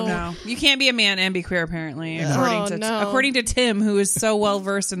no, you can't be a man and be queer. Apparently, No. according to Tim, who is so well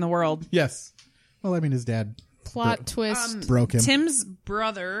versed in the world. Yes. Well, I mean, his dad plot twist broke him. Tim's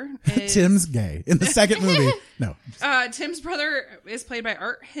brother is Tim's gay in the second movie. No. Tim's brother is played by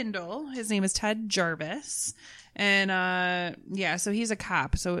Art Hindle. His name is Ted Jarvis. And so he's a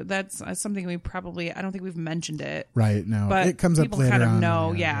cop. So that's something I don't think we've mentioned it. Right, no. But It comes up people later kind of on,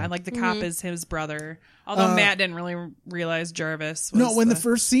 know. yeah. Like the cop is his brother. Although Matt didn't really realize Jarvis was No, when the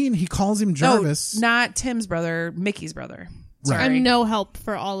first scene, he calls him Jarvis. No, not Tim's brother, Mickey's brother. Right. Sorry. I'm no help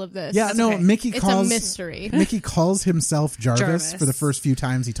for all of this. Yeah, That's no, okay. Mickey It's calls a mystery. Mickey calls himself Jarvis Jarvis. for the first few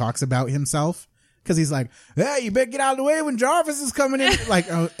times he talks about himself. Because he's like, hey, you better get out of the way when Jarvis is coming in.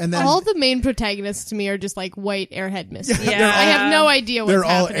 And then all the main protagonists to me are just like white airhead mysteries. Yeah. I have no idea what's they're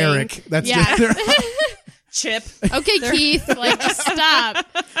all happening. Eric. That's yeah. Chip. Okay, Keith, just stop.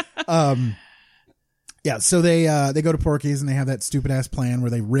 Yeah, so they go to Porky's and they have that stupid ass plan where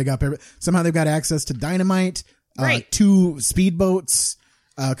they rig up somehow they've got access to dynamite, Right. 2 speedboats,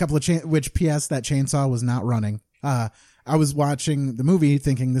 a couple of which PS that chainsaw was not running. I was watching the movie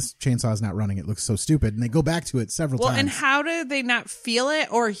thinking this chainsaw is not running. It looks so stupid, and they go back to it several times. Well, and how do they not feel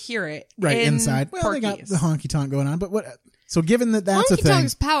it or hear it? Right in inside. Well, Porky's? they got the honky tonk going on, but what? So given that that's a Honky thing,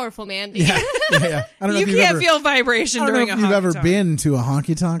 tonk's powerful, Mandy. yeah. I don't know You if you've can't ever, feel vibration I don't know during if a you've honky ever tonk. been to a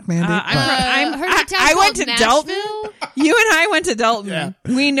honky tonk, Mandy. but I went to Dalton. You and I went to Dalton. Yeah.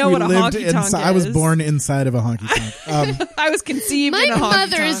 We know we what a lived honky tonk is. I was born inside of a honky tonk. I was conceived My in a honky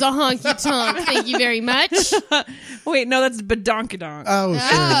mother tonk. is a honky tonk. Thank you very much. Wait, no, that's badonkadonk. Oh, sure.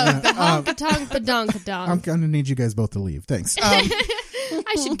 yeah. The honky tonk, badonkadonk. I'm going to need you guys both to leave. Thanks.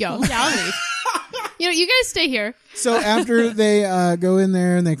 I should go. Yeah, I'll leave. You guys stay here. So after they go in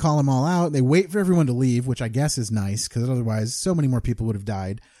there and they call them all out, they wait for everyone to leave, which I guess is nice because otherwise so many more people would have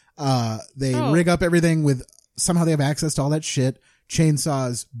died. They rig up everything with somehow they have access to all that shit,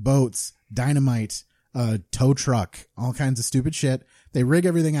 chainsaws, boats, dynamite, tow truck, all kinds of stupid shit. They rig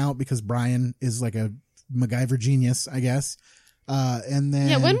everything out because Brian is like a MacGyver genius, I guess. And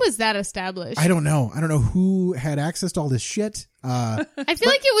then when was that established? I don't know who had access to all this shit. I feel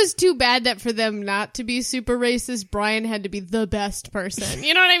like it was too bad that for them not to be super racist, Brian had to be the best person.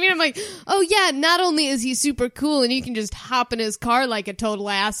 You know what I mean? I'm like, oh yeah, not only is he super cool and you can just hop in his car like a total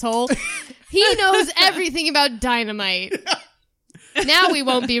asshole, he knows everything about dynamite. Now we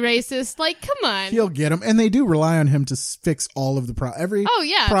won't be racist. Like, come on. He'll get him. And they do rely on him to fix all of the every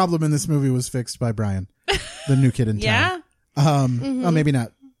problem in this movie was fixed by Brian, the new kid in town. Oh, maybe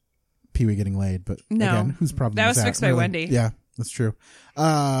not Pee-wee getting laid, but again, whose problem that was was fixed by really? Wendy. Yeah, that's true.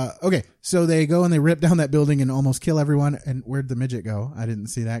 Okay, so they go and they rip down that building and almost kill everyone. And where'd the midget go? I didn't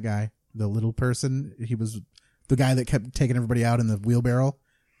see that guy. The little person. He was the guy that kept taking everybody out in the wheelbarrow.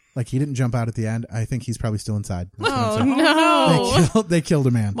 Like, he didn't jump out at the end. I think he's probably still inside. Oh, no. They killed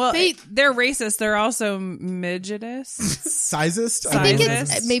a man. Well, they're racist. They're also midgetists. Sizist? I think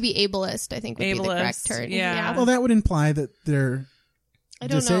it's maybe ableist, I think would be the correct term. Yeah. Well, that would imply that they're I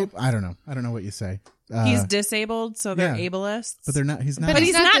don't know. I don't know. I don't know what you say. He's disabled, so they're yeah. ableists. But they're not. He's not. But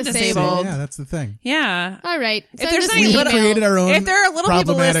he's not disabled. Yeah, that's the thing. Yeah. All right. If there's any We little, created our own if there are little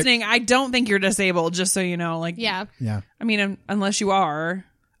people problematic- listening, I don't think you're disabled. Just so you know, like yeah. I mean, unless you are.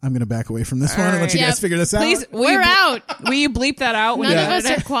 I'm going to back away from this one and let you guys figure this out. Please, We're out. Will you bleep that out? None of us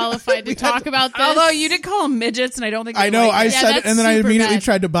are qualified to talk about this. Although you did call them midgets, and I don't think I know. I said it, that's and then I super immediately bad.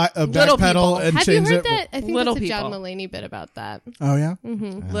 tried to Little people. backpedal and Have you change heard it. that? I think Little that's a John people. Mulaney bit about that. Oh yeah.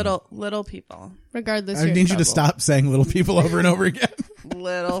 Mm-hmm. Little people. Regardless, I you're need in you to trouble. stop saying little people over and over again.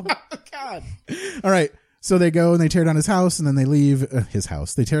 Little. God. All right. So they go and they tear down his house, and then they leave his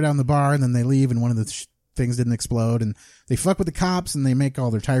house. They tear down the bar, and then they leave, and one of the things didn't explode, and they fuck with the cops, and they make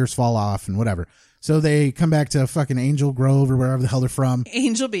all their tires fall off and whatever. So they come back to fucking Angel Grove or wherever the hell they're from.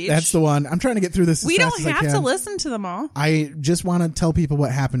 Angel Beach. That's the one. I'm trying to get through this. We as don't fast as I have to can. listen to them all. I just want to tell people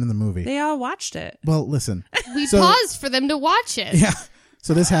what happened in the movie. They all watched it. Well, listen. We So- paused for them to watch it. Yeah.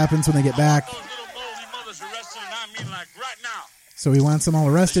 So this happens when they get back. So he wants them all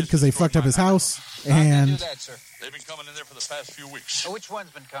arrested because they fucked up his house. And do that, sir. They've been coming in there for the past few weeks. Which one's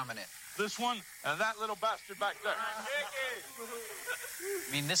been coming in? This one and that little bastard back there.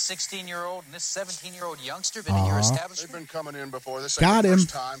 I mean, this 16-year-old and this 17-year-old youngster been in your establishment? They've been coming in before. This Got ain't the him. first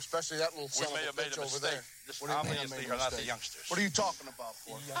time, especially that little son may of have a made bitch a over mistake. there. This What do you mean I obviously made a are not the mistake? youngsters. What are you talking about,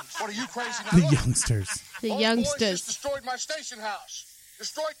 for? What are you crazy now? the Look, youngsters. The those boys youngsters. just destroyed my station house.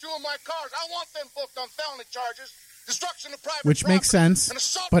 Destroyed 2 of my cars. I want them booked on felony charges. which makes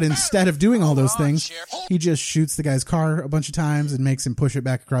sense. But instead of doing all those things, he just shoots the guy's car a bunch of times and makes him push it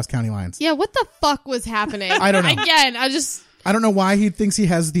back across county lines. Yeah, what the fuck was happening? I don't know. Again, I don't know why he thinks he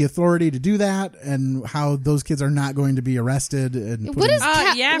has the authority to do that, and how those kids are not going to be arrested. And what does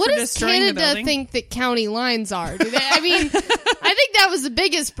for destroying the Canada building. think that county lines are? Do they, I mean, I think that was the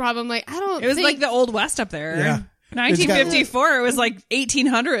biggest problem. Like, I don't. It was think, like the Old West up there. Yeah. 1954. It was like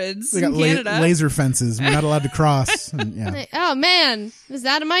 1800s They got in Canada. laser fences. We're not allowed to cross. And, yeah. Like, oh man, is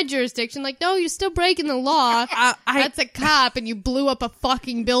that in my jurisdiction? Like, no, you're still breaking the law. That's a cop, and you blew up a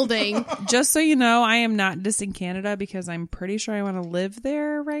fucking building. Just so you know, I am not dissing Canada because I'm pretty sure I want to live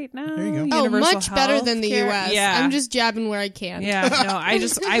there right now. There you go. Oh, Universal much better than the healthcare. U.S. Yeah. I'm just jabbing where I can. Yeah,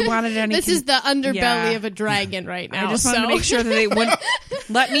 no, I wanted any. This is the underbelly Yeah. of a dragon right now. I just wanted to make sure that they wouldn't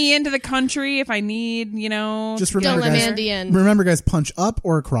let me into the country if I need, Just Don't remember, let guys. Mandy in. Remember, guys, punch up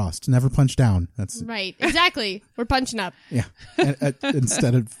or across. Never punch down. That's Right, exactly. We're punching up. yeah.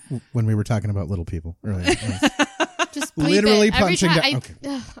 Instead of when we were talking about little people earlier. Just bleep Literally it. Every punching time down. I-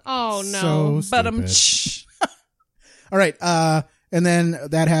 Okay. Oh no. So But stupid. All right. And then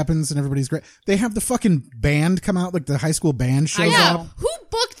that happens, and everybody's great. They have the fucking band come out, like the high school band shows Yeah, up. who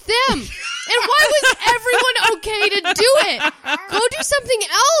booked them? And why was everyone okay to do it? Go do something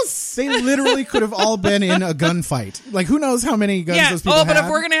else. They literally could have all been in a gunfight. Like, who knows how many guns Yeah. those people Oh, but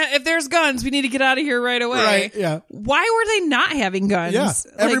had. if there's guns, we need to get out of here right away. Right, yeah. Why were they not having guns? Yeah,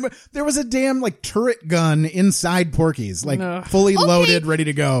 Like, there was a damn like turret gun inside Porky's, like Ugh. fully loaded, ready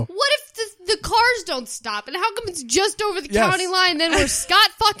to go. What if the cars don't stop? And how come it's just over the Yes. county line? Then we're scot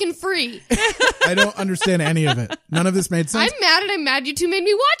fucking free. I don't understand any of it. None of this made sense. I'm mad, and I'm mad you two made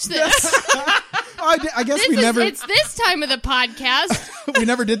me watch this. I guess we never It's this time of the podcast. we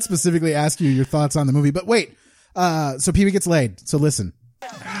never did specifically ask you your thoughts on the movie. But wait, so Pee-wee gets laid. So listen,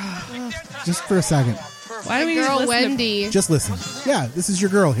 just for a second, why do we Girl listen to- Wendy. just listen. Yeah, this is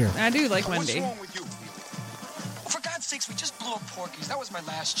your girl here. I do like Wendy. For God's sakes, we just blew up Porky's. That was my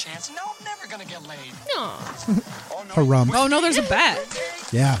last chance. No, I'm never gonna get laid. No. Harum. Oh no, there's a bet.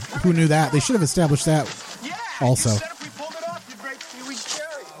 Yeah, who knew that? They should have established that. Also,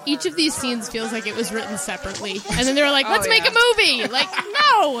 Each of these scenes feels like it was written separately. And then they were like, Oh, let's make a movie. Like,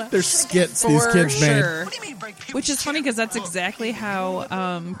 no. they're skits these For kids sure. made. Which is funny because that's exactly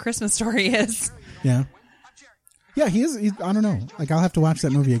how Christmas Story is. Yeah. Yeah, he is. I don't know. Like, I'll have to watch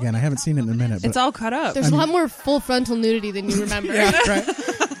that movie again. I haven't seen it in a minute. But It's all cut up. There's a lot more full frontal nudity than you remember. Yeah, right.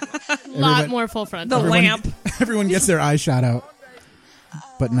 A lot more full frontal. Everyone gets their eye shot out,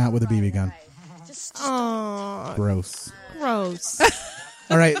 but not with a BB gun. Aww. Gross. Gross.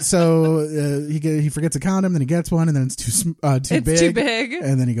 All right, so he forgets a condom, then he gets one, and then it's too big,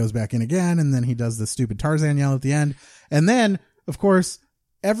 and then he goes back in again, and then he does the stupid Tarzan yell at the end, and then of course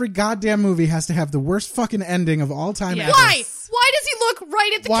every goddamn movie has to have the worst fucking ending of all time. Ever. Why? Why does he look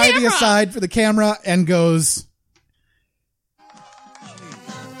right at the Why camera? the aside for the camera and goes,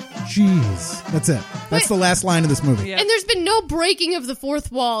 jeez. That's it. That's the last line of this movie. And there's been no breaking of the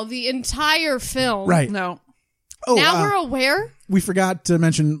fourth wall the entire film. Right. No. Oh, now we're aware. We forgot to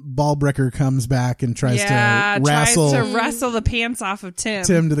mention Ballbreaker comes back and tries to wrestle the pants off of Tim.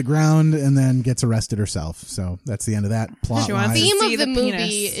 to the ground and then gets arrested herself. So that's the end of that plot. The theme of the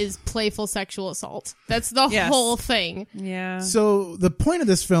movie is playful sexual assault. That's the whole thing. Yeah. So the point of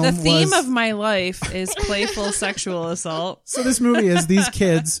this film The theme was, of my life is playful sexual assault. So this movie is these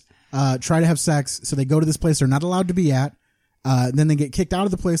kids try to have sex. So they go to this place they're not allowed to be at. Then they get kicked out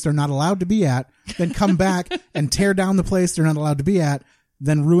of the place they're not allowed to be at, then come back and tear down the place they're not allowed to be at,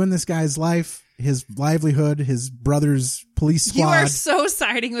 then ruin this guy's life, his livelihood, his brother's police squad. You are so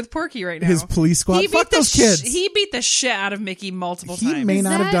siding with Porky right now. His police squad. Fuck those kids. He beat the shit out of Mickey multiple He times. may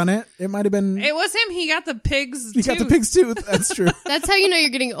not have done it. It might have been. It was him. He got the pig's He got the pig's tooth. That's true. That's how you know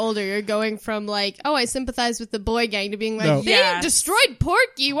you're getting older. You're going from like, oh, I sympathize with the boy gang to being like, No. they destroyed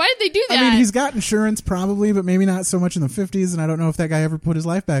Porky. Why did they do that? I mean, he's got insurance probably, but maybe not so much in the 50s, and I don't know if that guy ever put his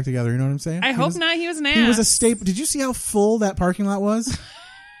life back together. You know what I'm saying? I hope not. He was an ass. He was a staple. Did you see how full that parking lot was?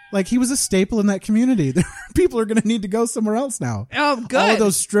 Like, he was a staple in that community. People are going to need to go somewhere else now. Oh, good. All of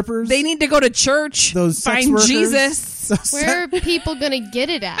those strippers. They need to go to church. Those sex find workers. Jesus. Where are people going to get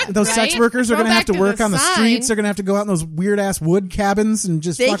it at? Those sex right? workers are Go going to have back to work the on the sign. streets. They're going to have to go out in those weird-ass wood cabins and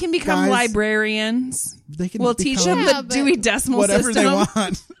just They fuck can become guys. librarians. They can we'll teach become- them Yeah, the but- Dewey Decimal whatever System. they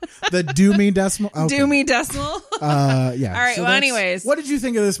want. The Doomy Decimal. Okay. Doomy Decimal. Yeah. All right, well, that's- anyways. What did you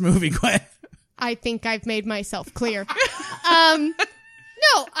think of this movie, Gwen? I think I've made myself clear.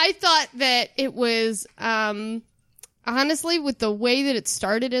 No, I thought that it was, honestly, with the way that it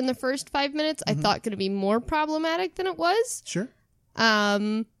started in the first 5 minutes, I thought going to be more problematic than it was. Sure.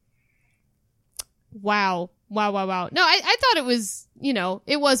 Wow. Wow. No, I thought it was,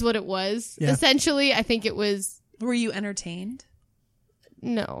 it was what it was. Yeah. Essentially, I think it was. Were you entertained?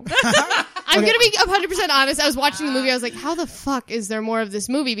 No. I'm going to be 100% honest. I was watching the movie. I was like, how the fuck is there more of this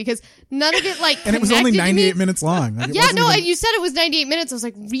movie? Because none of it and it was only 98 minutes long. Like, you said it was 98 minutes. I was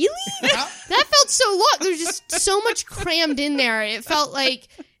like, really? That felt so long. There was just so much crammed in there. It felt like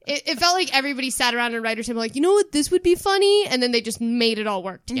it felt like everybody sat around and writer's table like, you know what, this would be funny, and then they just made it all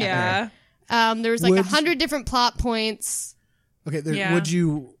work together. Yeah. There was like 100 different plot points. Okay,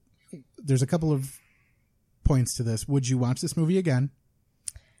 there's a couple of points to this. Would you watch this movie again?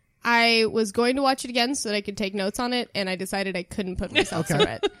 I was going to watch it again so that I could take notes on it, and I decided I couldn't put myself through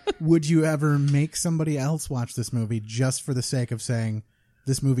it. Would you ever make somebody else watch this movie just for the sake of saying,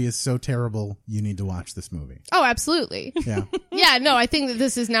 this movie is so terrible, you need to watch this movie? Oh, absolutely. Yeah. Yeah, no, I think that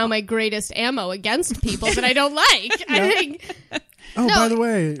this is now my greatest ammo against people that I don't like. Yeah. I think... By the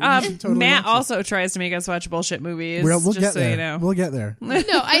way, totally Matt also tries to make us watch bullshit movies. We'll just get so there. You know. We'll get there. No,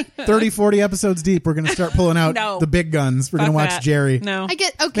 30, 40 episodes deep, we're going to start pulling out the big guns. We're going to watch that. Jerry. No. I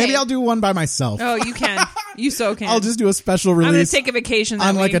get, okay. Maybe I'll do one by myself. Oh, you can. You so can. I'll just do a special release. I'm going to take a vacation that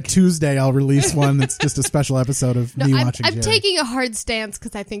on like week. a Tuesday, I'll release one that's just a special episode of me watching I'm Jerry. taking a hard stance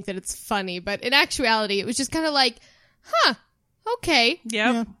because I think that it's funny, but in actuality, it was just kind of like, okay. Yep.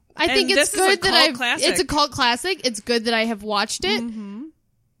 Yeah. I think and it's good that classic. It's a cult classic. It's good that I have watched it. Mm-hmm.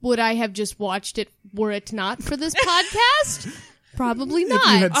 Would I have just watched it were it not for this podcast? Probably not. If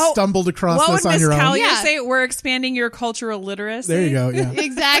you had stumbled across this on your own. What would Miss Collier say? We're expanding your cultural literacy. There you go. Yeah.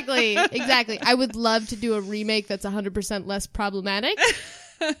 Exactly. I would love to do a remake that's 100% less problematic.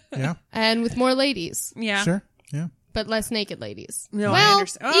 Yeah. And with more ladies. Yeah. Sure. Yeah. But less naked ladies. No, well, I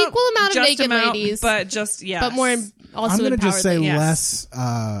understand. equal amount of naked ladies. But just, yes. But more also I'm going to just say ladies. less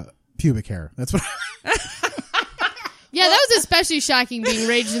pubic hair. That's what Yeah, that was especially shocking being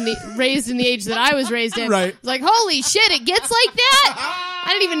raised in the age that I was raised in. Right. It's like, holy shit, it gets like that? I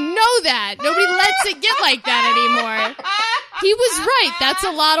didn't even know that. Nobody lets it get like that anymore. He was right. That's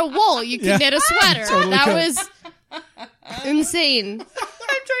a lot of wool. You can knit a sweater. Totally that could. was insane. I'm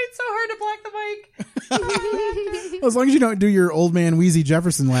trying so hard to block the mic. Well, as long as you don't do your old man Wheezy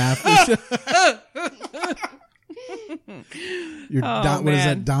Jefferson laugh. What is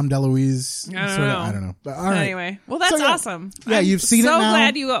that? Dom DeLuise? I don't know. But, all right. Anyway, well, that's awesome. Yeah, I'm you've seen it now. So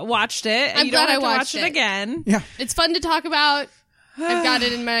glad you watched it. And I'm you glad don't have I to watched watch it again. Yeah, it's fun to talk about. I've got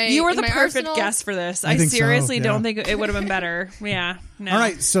it in my. You were the my perfect arsenal. guest for this. I I think so, seriously yeah. don't think it would have been better. Yeah. No. All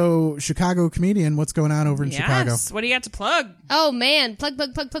right. So, Chicago comedian, what's going on over in Chicago? What do you got to plug? Oh man, plug.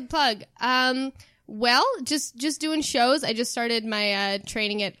 Well, just doing shows. I just started my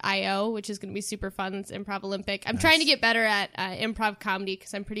training at IO, which is going to be super fun. It's Improv Olympic. I'm trying to get better at improv comedy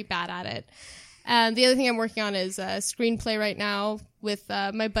because I'm pretty bad at it. The other thing I'm working on is a screenplay right now with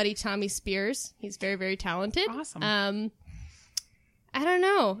my buddy Tommy Spears. He's very, very talented. Awesome. I don't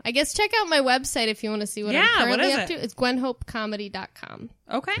know. I guess check out my website if you want to see what I'm currently what is up to. It's gwenhopecomedy.com.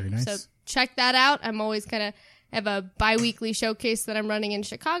 Okay. Very nice. So check that out. I'm always kind of have a bi-weekly showcase that I'm running in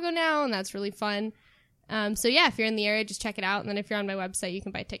Chicago now, and that's really fun. So yeah, if you're in the area, just check it out. And then if you're on my website, you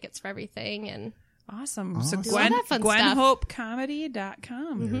can buy tickets for everything. And Awesome. So all that fun stuff.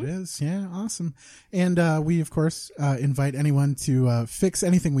 GwenHopeComedy.com. There it is. Yeah, awesome. And we, of course, invite anyone to fix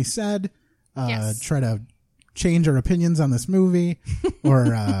anything we said, Yes. try to change our opinions on this movie, or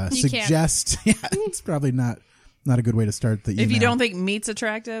suggest. Yeah, it's probably not a good way to start the email. If you don't think meat's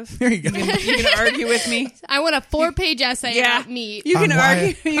attractive, there you go. You can argue with me. I want a 4-page essay about meat. You can On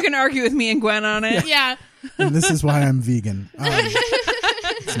why- argue. You can argue with me and Gwen on it. Yeah. And this is why I'm vegan.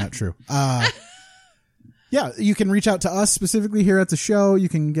 It's not true. Yeah, you can reach out to us specifically here at the show. You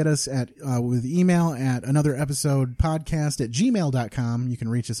can get us at with email at anotherepisodepodcast@gmail.com. You can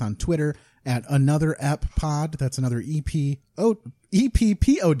reach us on Twitter at anothereppod. That's another EPPOD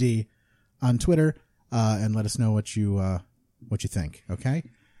on Twitter, and let us know what you think. Okay.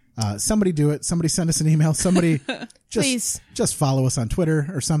 Somebody do it. Somebody send us an email. Somebody just follow us on Twitter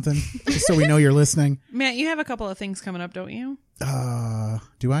or something, just so we know you're listening. Matt, you have a couple of things coming up, don't you?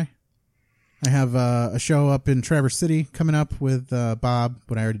 Do I? I have a show up in Traverse City coming up with Bob,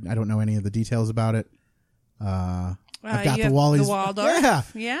 but I don't know any of the details about it. I've got the Wally's. The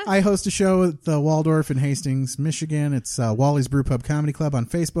Waldorf? Yeah. I host a show at the Waldorf in Hastings, Michigan. It's Wally's Brew Pub Comedy Club on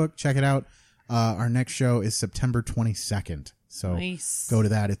Facebook. Check it out. Our next show is September 22nd. So go to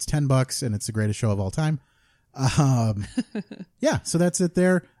that. It's $10 and it's the greatest show of all time. Yeah, so that's it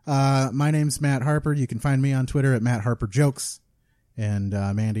there. My name's Matt Harper. You can find me on Twitter at Matt Harper Jokes. And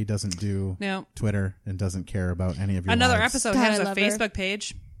Mandy doesn't do Twitter and doesn't care about any of your Another lives. episode has a Facebook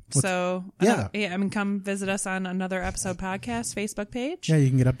page. So, Yeah. I mean, come visit us on Another Episode Podcast Facebook page. Yeah, you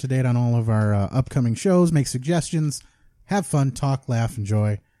can get up to date on all of our upcoming shows, make suggestions, have fun, talk, laugh,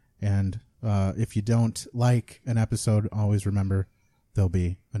 enjoy. And if you don't like an episode, always remember there'll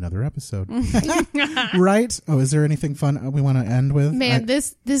be another episode. Right? Oh, is there anything fun we want to end with? Man,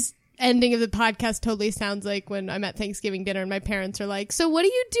 this ending of the podcast totally sounds like when I'm at Thanksgiving dinner and my parents are like, so what do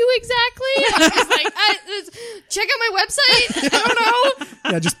you do exactly? And I'm just like, check out my website. I don't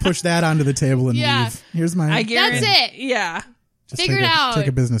know. Yeah, just push that onto the table and leave. Here's my... That's it. Yeah. Just Figure it out. Take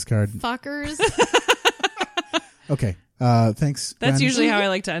a business card. Fuckers. Okay. Thanks. That's Gwen. usually how I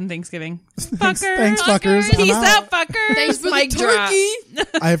like to end Thanksgiving. Thanks, fuckers. I'm Peace out. out, fuckers. Thanks for Mic the drop.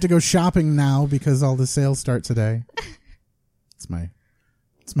 turkey. I have to go shopping now because all the sales start today. It's my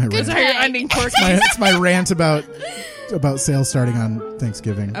rant. That's how you're ending Porky. It's my rant about sales starting on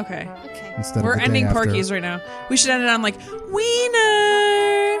Thanksgiving. Okay. Instead We're of the ending day after. Porky's right now. We should end it on like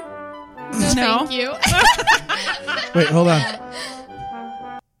wiener. No. Thank you. Wait, hold on.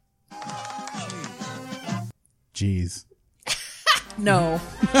 Jeez. No.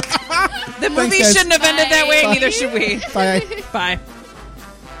 The Thanks, movie guys. shouldn't have ended that way, Bye. neither should we. Bye. Bye.